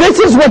God. This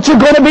is what you're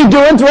going to be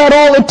doing throughout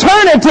all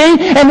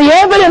eternity, and the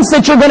evidence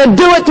that you're going to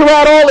do it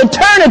throughout all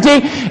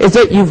eternity is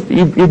that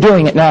you're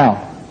doing it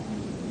now.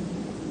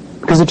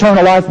 Because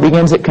eternal life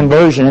begins at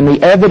conversion, and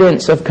the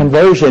evidence of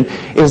conversion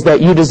is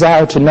that you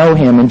desire to know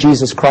Him in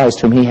Jesus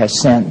Christ whom He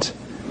has sent.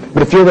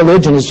 But if your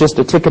religion is just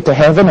a ticket to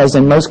heaven, as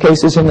in most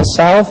cases in the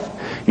South,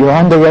 you're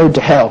on the road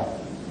to hell.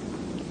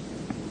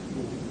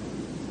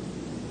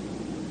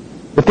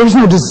 If there's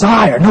no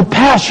desire, no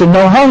passion,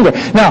 no hunger.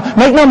 Now,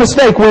 make no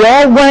mistake, we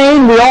all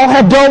wane, we all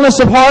have dullness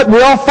of heart,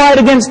 we all fight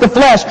against the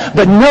flesh.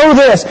 But know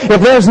this, if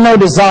there's no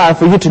desire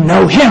for you to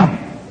know Him,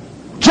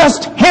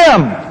 just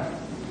Him,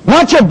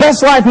 not your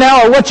best life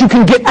now or what you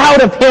can get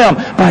out of Him,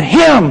 but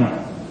Him.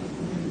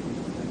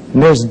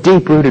 And there's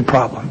deep-rooted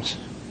problems.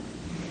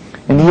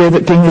 In the year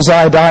that King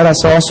Uzziah died, I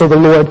saw also the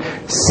Lord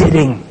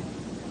sitting.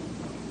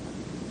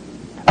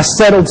 A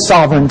settled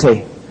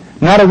sovereignty.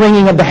 Not a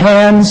wringing of the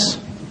hands.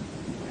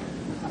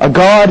 A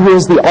God who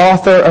is the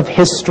author of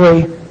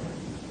history,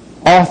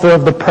 author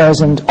of the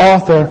present,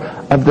 author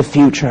of the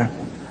future.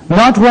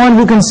 Not one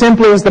who can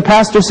simply, as the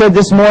pastor said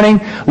this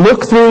morning,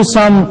 look through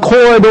some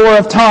corridor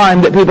of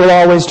time that people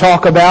always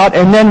talk about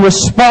and then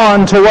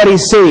respond to what he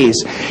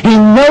sees. He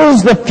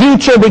knows the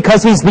future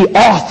because He's the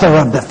author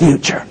of the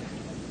future.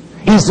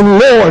 He's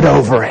Lord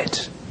over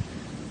it.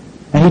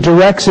 And He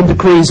directs and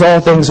decrees all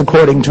things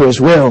according to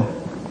His will.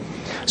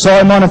 Saw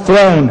Him on a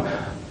throne,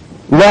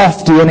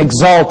 lofty and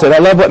exalted. I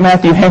love what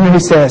Matthew Henry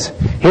says.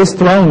 His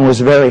throne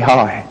was very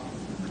high.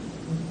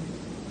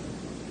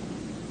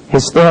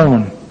 His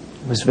throne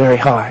was very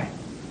high.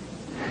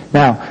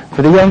 Now,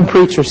 for the young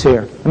preachers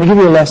here, let me give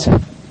you a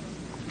lesson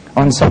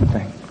on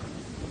something.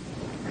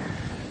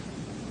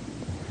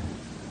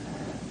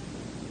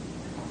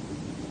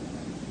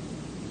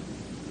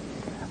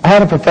 I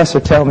had a professor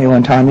tell me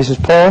one time, he says,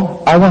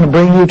 Paul, I want to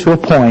bring you to a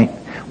point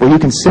where you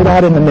can sit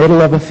out in the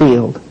middle of a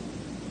field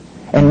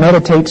and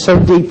meditate so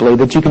deeply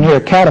that you can hear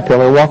a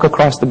caterpillar walk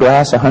across the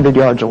grass 100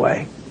 yards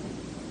away.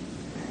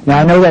 Now,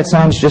 I know that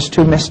sounds just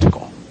too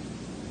mystical.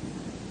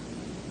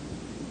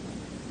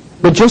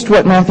 But just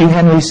what Matthew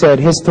Henry said,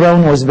 His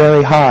throne was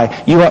very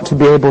high. You ought to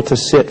be able to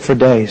sit for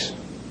days.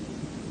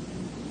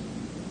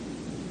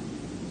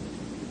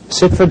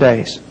 Sit for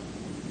days,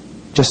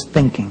 just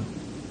thinking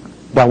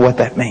about what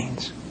that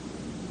means.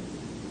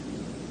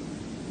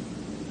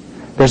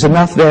 There's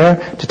enough there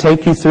to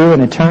take you through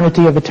an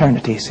eternity of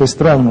eternities. His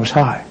throne was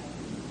high.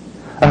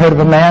 I heard of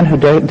a man who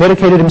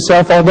dedicated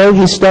himself, although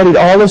he studied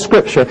all of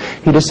Scripture,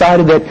 he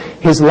decided that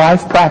his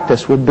life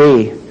practice would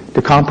be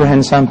to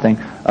comprehend something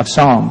of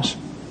Psalms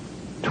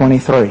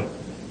 23.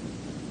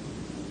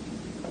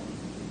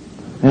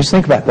 And just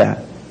think about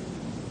that.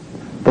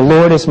 The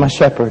Lord is my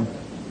shepherd.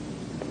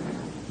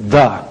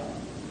 There's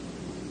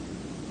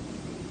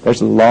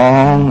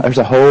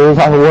a whole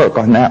lot of work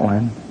on that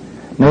one.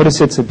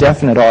 Notice it's a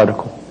definite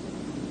article.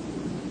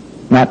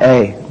 Not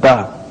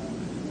the.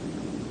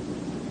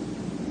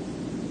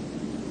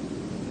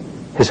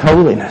 His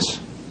holiness.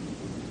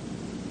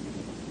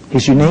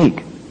 He's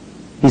unique.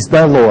 He's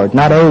the Lord,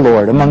 not a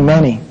Lord, among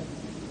many.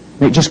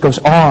 And it just goes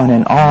on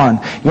and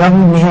on.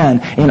 Young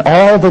men, in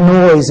all the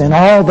noise and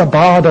all the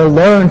bother,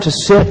 learn to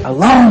sit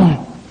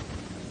alone.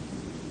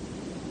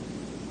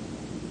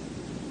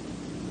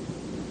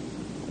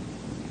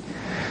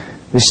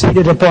 They're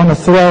seated upon a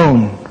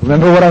throne.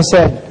 Remember what I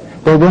said?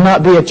 There will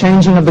not be a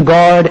changing of the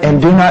guard,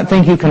 and do not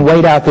think you can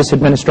wait out this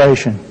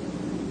administration.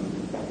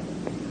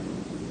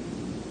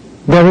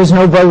 There is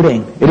no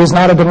voting. It is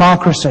not a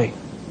democracy.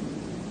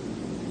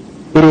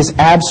 It is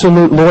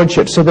absolute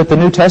lordship, so that the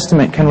New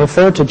Testament can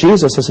refer to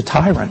Jesus as a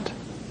tyrant.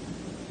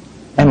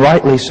 And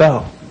rightly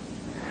so.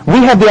 We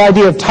have the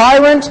idea of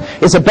tyrant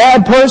is a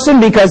bad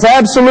person because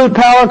absolute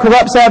power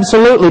corrupts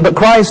absolutely, but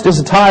Christ is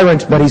a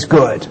tyrant, but He's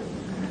good.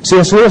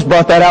 C.S. Lewis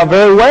brought that out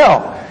very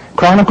well.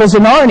 Chronicles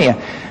of Narnia.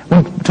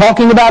 When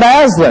talking about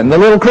Aslan, the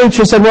little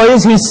creature said, well,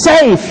 is he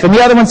safe? And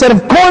the other one said,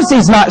 of course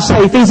he's not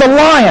safe. He's a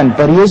lion,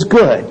 but he is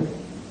good.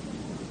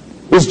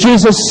 Is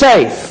Jesus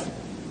safe?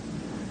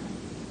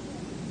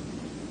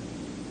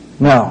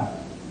 No.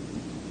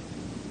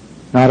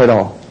 Not at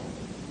all.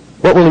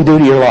 What will He do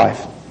to your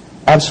life?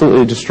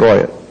 Absolutely destroy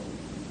it.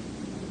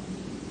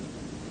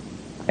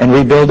 And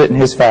rebuild it in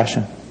His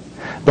fashion.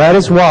 That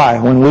is why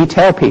when we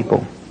tell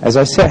people, as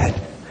I said,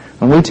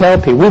 when we tell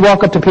people, we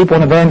walk up to people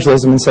in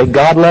evangelism and say,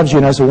 God loves you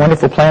and has a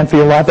wonderful plan for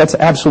your life, that's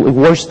the absolutely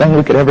worst thing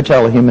we could ever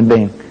tell a human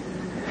being.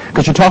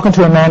 Because you're talking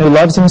to a man who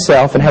loves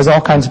himself and has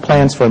all kinds of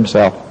plans for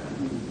himself.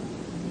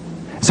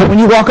 So when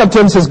you walk up to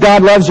him and says,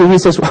 God loves you, he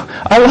says, well,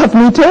 I love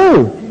me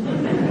too.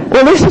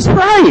 Well, this is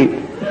great.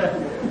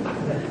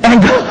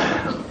 And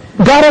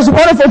God has a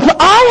wonderful plan.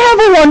 I have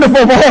a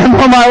wonderful plan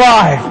for my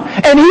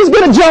life. And He's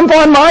going to jump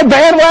on my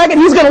bandwagon.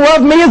 He's going to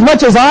love me as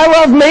much as I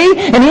love me.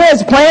 And He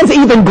has plans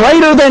even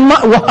greater than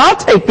mine. Well, I'll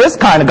take this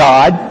kind of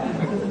God.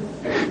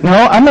 No,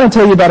 I'm going to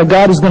tell you about a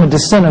God who's going to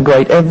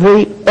disintegrate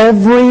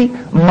every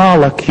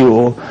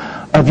molecule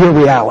of your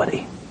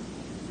reality.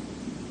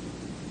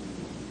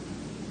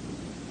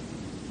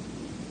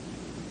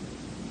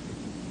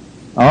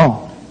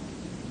 Oh.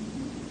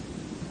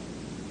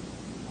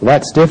 Well,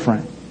 that's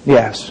different.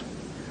 Yes.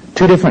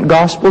 Two different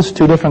gospels,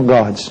 two different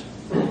gods.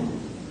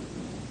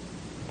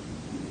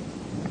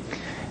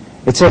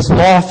 It says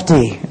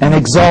lofty and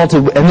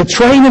exalted, and the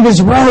train of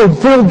His robe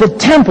filled the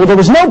temple. There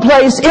was no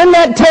place in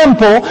that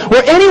temple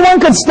where anyone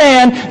could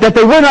stand that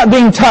they were not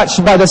being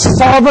touched by the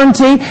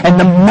sovereignty and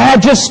the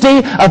majesty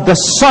of the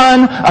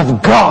Son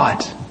of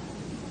God.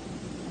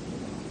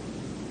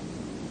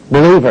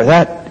 Believer,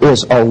 that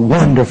is a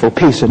wonderful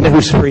piece of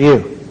news for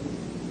you.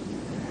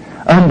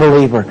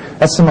 Unbeliever,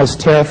 that's the most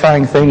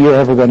terrifying thing you're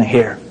ever going to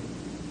hear.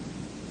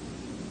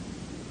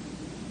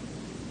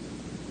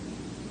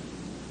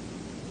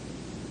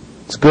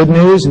 It's good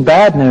news and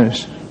bad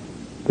news.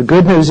 The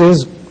good news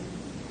is,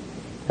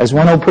 as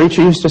one old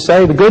preacher used to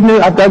say, the good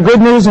news, I've got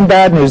good news and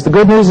bad news. The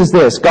good news is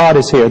this, God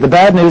is here. The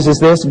bad news is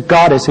this,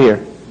 God is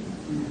here.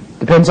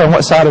 Depends on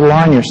what side of the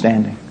line you're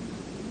standing.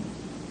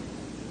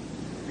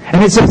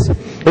 And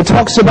it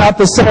talks about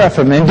the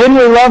seraphim. And didn't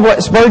we love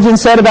what Spurgeon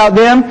said about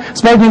them?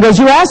 Spurgeon goes,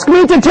 you ask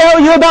me to tell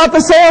you about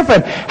the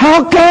seraphim.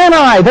 How can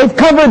I? They've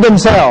covered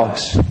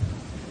themselves.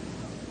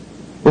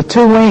 With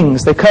two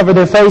wings, they cover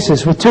their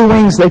faces. With two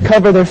wings, they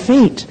cover their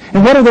feet.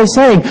 And what are they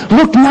saying?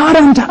 Look not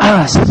unto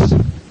us.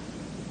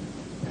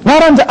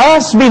 Not unto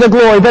us be the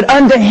glory, but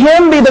unto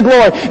Him be the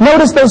glory.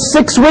 Notice those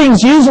 6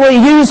 wings usually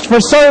used for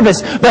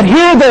service, but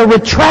here they're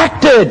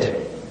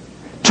retracted.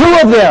 2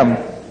 of them.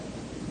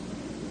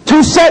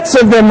 2 sets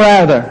of them,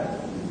 rather.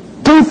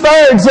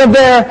 2/3 of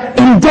their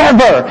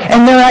endeavor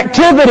and their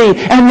activity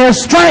and their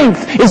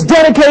strength is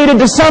dedicated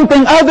to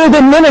something other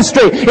than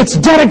ministry. It's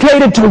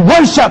dedicated to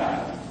worship.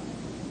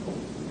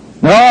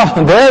 No,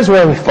 there's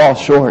where we fall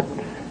short.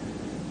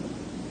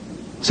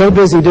 So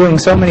busy doing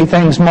so many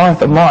things,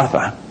 Martha,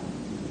 Martha.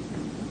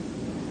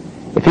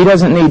 If He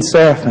doesn't need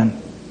seraphim,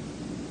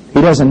 He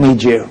doesn't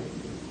need you.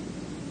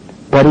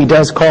 But He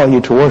does call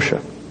you to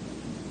worship.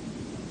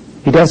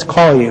 He does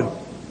call you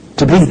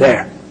to be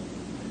there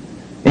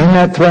in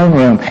that throne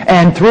room.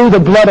 And through the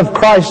blood of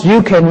Christ,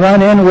 you can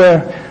run in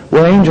where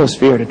angels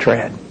fear to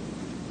tread.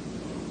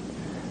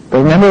 But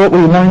remember what we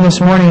learned this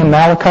morning in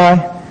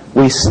Malachi?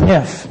 We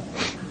sniff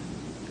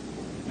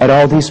at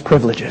all these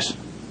privileges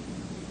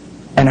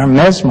and are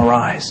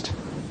mesmerized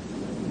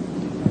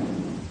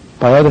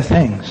by other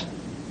things.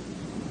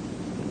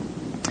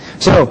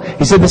 So,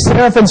 he said the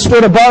seraphim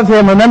stood above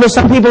Him. Remember,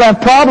 some people have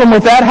a problem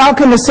with that. How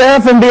can the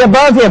seraphim be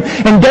above Him?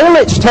 And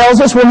Delitzsch tells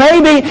us, well,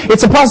 maybe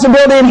it's a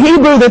possibility in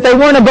Hebrew that they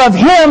weren't above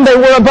Him, they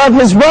were above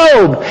His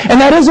robe. And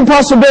that is a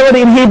possibility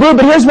in Hebrew,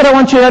 but here's what I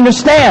want you to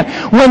understand.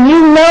 When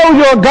you know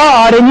your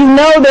God and you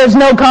know there's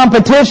no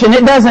competition,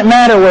 it doesn't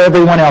matter where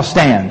everyone else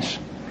stands.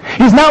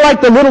 He's not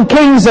like the little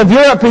kings of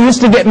Europe who used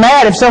to get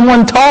mad if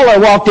someone taller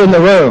walked in the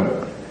room,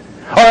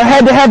 or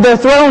had to have their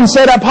throne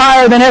set up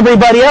higher than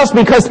everybody else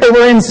because they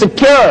were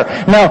insecure.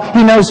 No,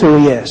 He knows who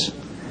He is.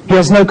 He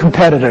has no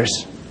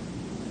competitors.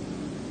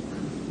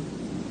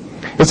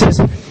 It says,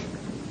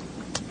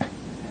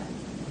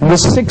 with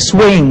 6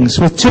 wings,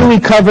 with 2 He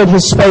covered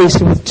His face,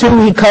 and with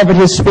 2 He covered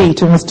His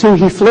feet, and with 2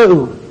 He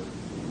flew.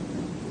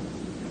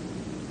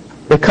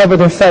 They cover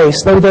their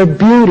face, though their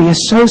beauty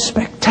is so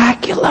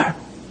spectacular.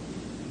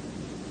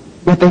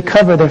 Yet they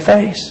cover their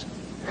face.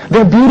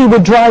 Their beauty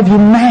would drive you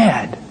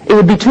mad. It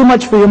would be too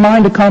much for your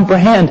mind to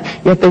comprehend.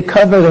 Yet they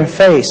cover their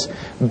face,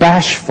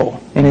 bashful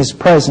in His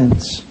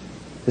presence,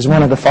 as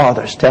one of the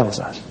fathers tells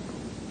us.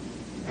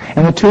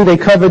 And the two, they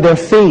covered their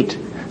feet.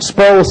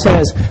 Sproul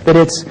says that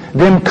it's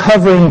them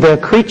covering their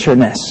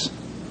creatureness,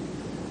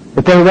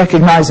 that they're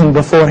recognizing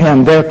before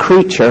Him their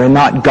creature and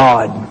not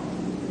God.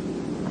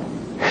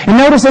 And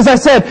notice, as I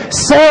said,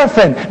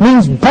 seraphim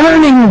means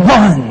burning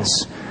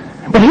ones.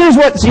 But here's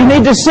what you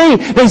need to see.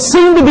 They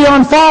seem to be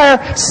on fire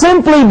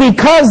simply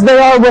because they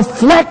are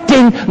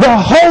reflecting the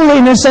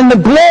holiness and the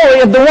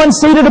glory of the one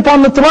seated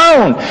upon the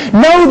throne.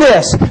 Know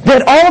this,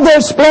 that all their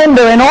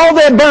splendor and all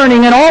their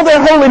burning and all their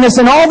holiness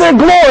and all their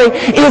glory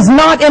is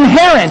not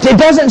inherent. It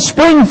doesn't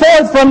spring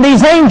forth from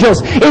these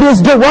angels. It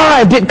is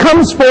derived. It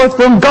comes forth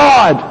from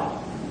God.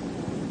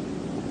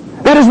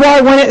 That is why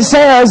when it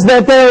says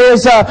that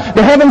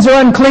the heavens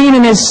are unclean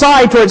in His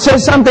sight, or it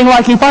says something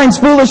like He finds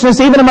foolishness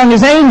even among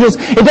His angels,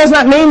 it does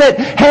not mean that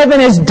heaven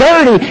is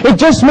dirty. It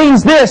just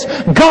means this: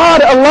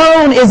 God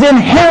alone is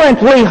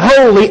inherently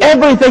holy.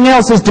 Everything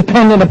else is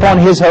dependent upon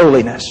His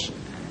holiness.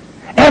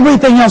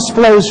 Everything else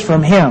flows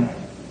from Him.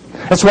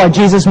 That's why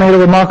Jesus made a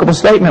remarkable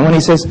statement when He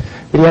says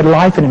that He had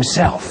life in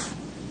Himself.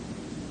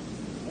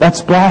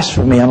 That's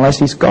blasphemy unless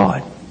He's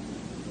God.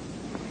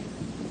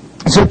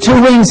 So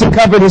 2 wings He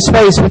covered His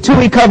face, with 2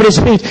 He covered His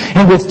feet,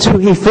 and with 2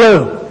 He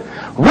flew.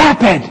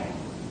 Rapid!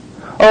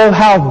 Oh,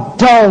 how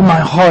dull my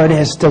heart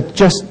is to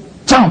just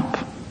jump.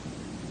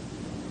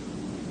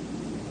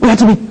 We have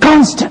to be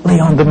constantly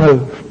on the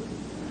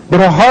move. But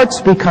our hearts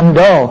become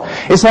dull.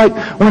 It's like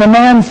when a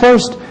man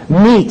first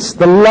meets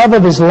the love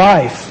of his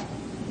life.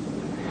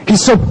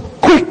 He's so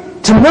quick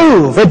to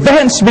move,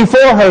 advance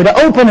before her,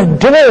 to open a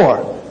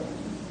door,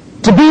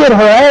 to be at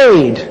her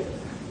aid,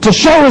 to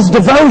show his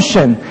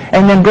devotion,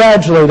 and then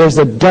gradually there's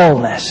a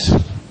dullness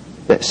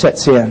that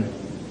sets in,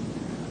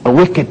 a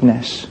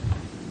wickedness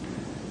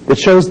that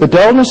shows the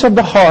dullness of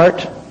the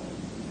heart.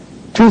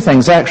 2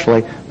 things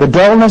actually: the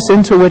dullness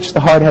into which the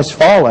heart has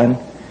fallen,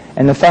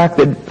 and the fact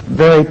that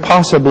very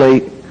possibly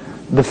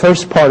the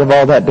first part of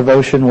all that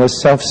devotion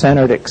was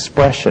self-centered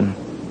expression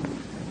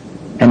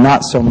and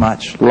not so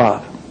much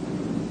love.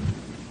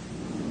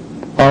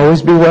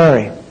 Always be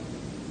wary.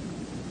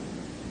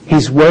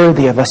 He's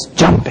worthy of us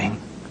jumping.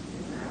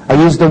 I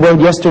used the word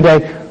yesterday,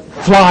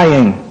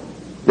 flying.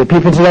 The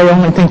people today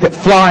only think that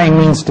flying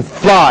means to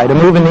fly, to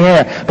move in the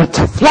air. But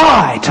to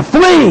fly, to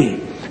flee,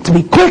 to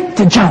be quick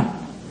to jump,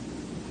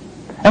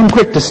 and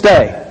quick to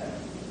stay.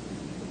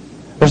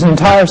 There's an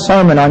entire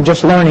sermon on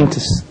just learning to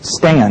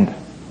stand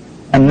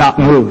and not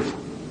move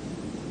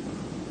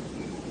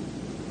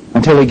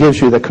until He gives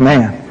you the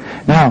command.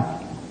 Now,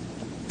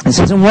 it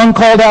says, and one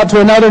called out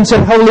to another and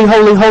said, Holy,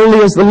 holy, holy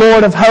is the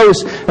Lord of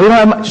hosts. And we don't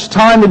have much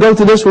time to go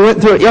through this. We went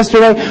through it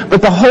yesterday.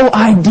 But the whole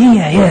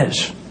idea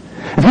is,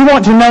 if you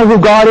want to know who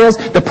God is,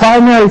 the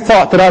primary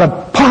thought that ought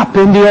to pop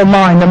into your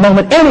mind the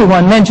moment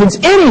anyone mentions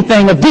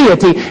anything of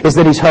deity is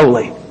that He's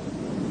holy.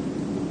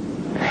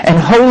 And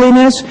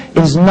holiness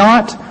is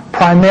not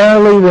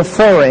primarily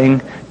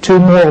referring to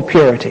moral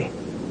purity.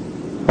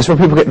 That's where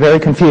people get very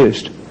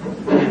confused.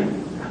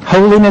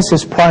 Holiness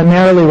is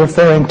primarily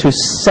referring to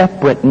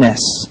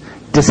separateness,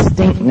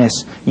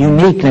 distinctness,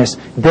 uniqueness.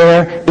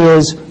 There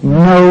is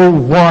no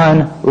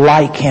one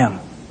like Him.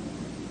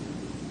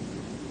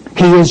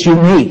 He is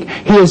unique.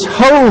 He is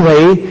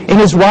holy in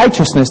His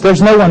righteousness.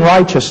 There's no one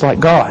righteous like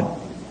God.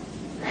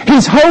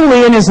 He's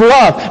holy in His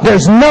love.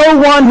 There's no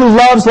one who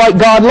loves like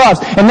God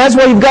loves. And that's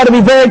why you've got to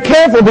be very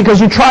careful, because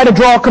you try to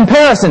draw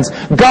comparisons.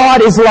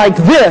 God is like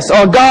this,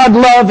 or God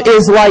love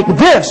is like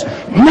this.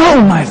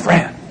 No, my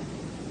friend.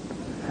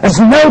 There's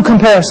no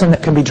comparison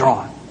that can be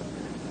drawn.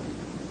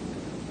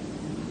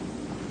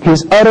 He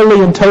is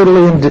utterly and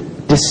totally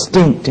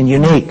distinct and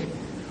unique.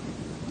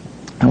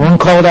 And one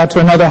called out to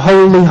another,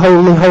 Holy,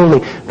 holy, holy.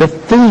 The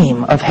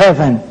theme of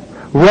heaven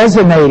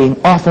resonating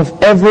off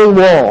of every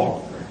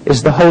wall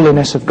is the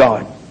holiness of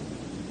God.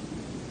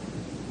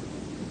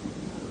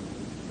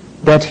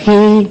 That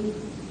He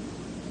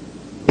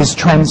is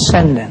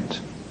transcendent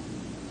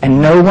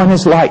and no one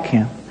is like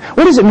Him.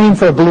 What does it mean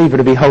for a believer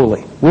to be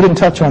holy? We didn't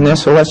touch on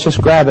this, so let's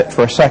just grab it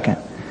for a second.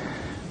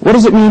 What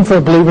does it mean for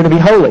a believer to be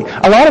holy?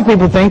 A lot of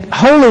people think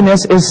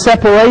holiness is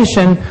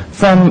separation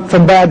from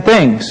bad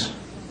things.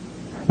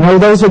 No,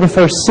 those are the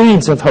first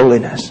seeds of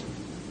holiness.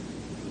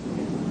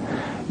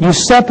 You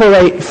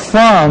separate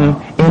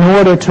from in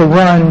order to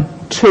run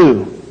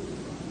to.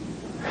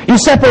 You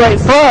separate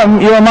from,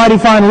 you're a mighty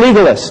fine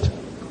legalist.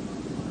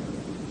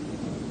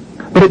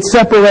 But it's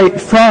separate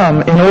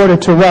from in order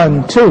to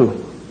run to.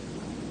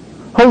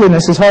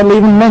 Holiness is hardly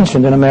even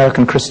mentioned in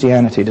American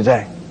Christianity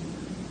today.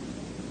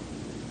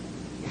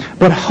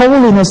 But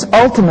holiness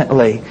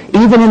ultimately,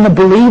 even in the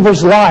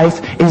believer's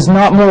life, is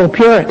not moral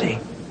purity.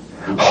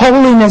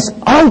 Holiness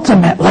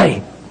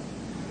ultimately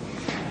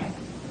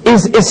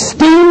is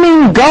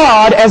esteeming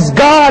God as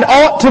God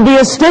ought to be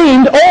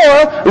esteemed,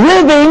 or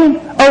living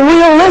a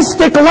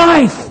realistic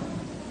life.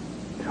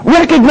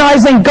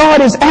 Recognizing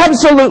God is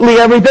absolutely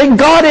everything.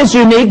 God is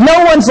unique.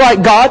 No one's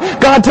like God.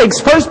 God takes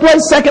first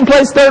place, second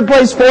place, third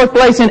place, fourth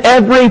place, in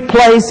every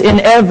place,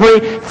 in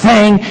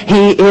everything.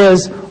 He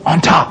is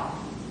on top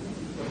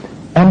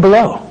and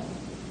below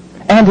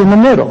and in the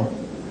middle.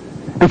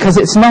 Because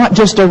it's not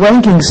just a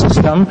ranking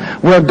system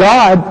where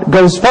God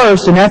goes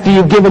first, and after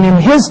you've given Him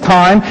His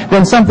time,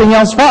 then something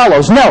else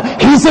follows. No,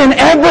 He's in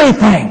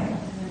everything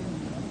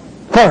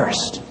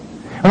first.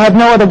 And we have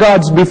no other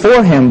gods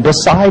before Him,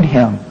 beside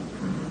Him,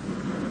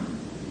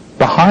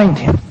 behind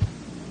Him.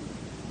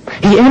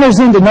 He enters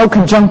into no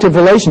conjunctive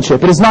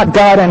relationship. It is not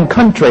God and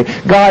country,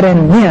 God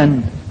and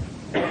men.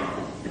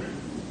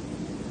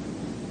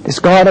 It's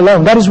God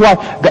alone. That is why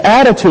the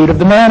attitude of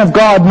the man of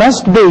God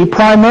must be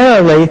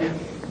primarily,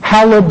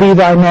 hallowed be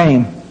thy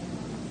name.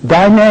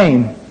 Thy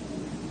name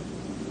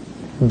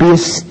be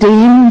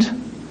esteemed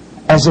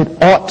as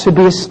it ought to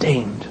be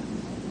esteemed.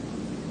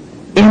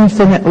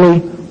 Infinitely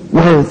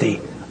worthy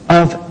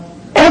of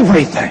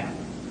everything.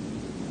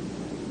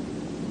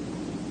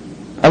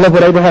 I love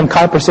what Abraham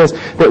Kuyper says,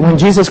 that when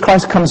Jesus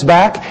Christ comes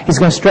back, He's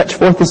going to stretch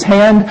forth His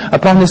hand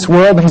upon this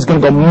world, and He's going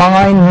to go,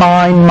 mine,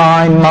 mine,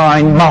 mine,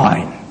 mine,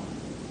 mine.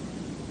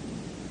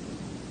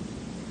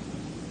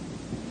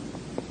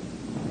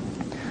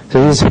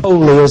 So He is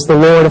holy as the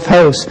Lord of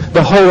hosts.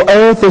 The whole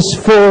earth is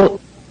full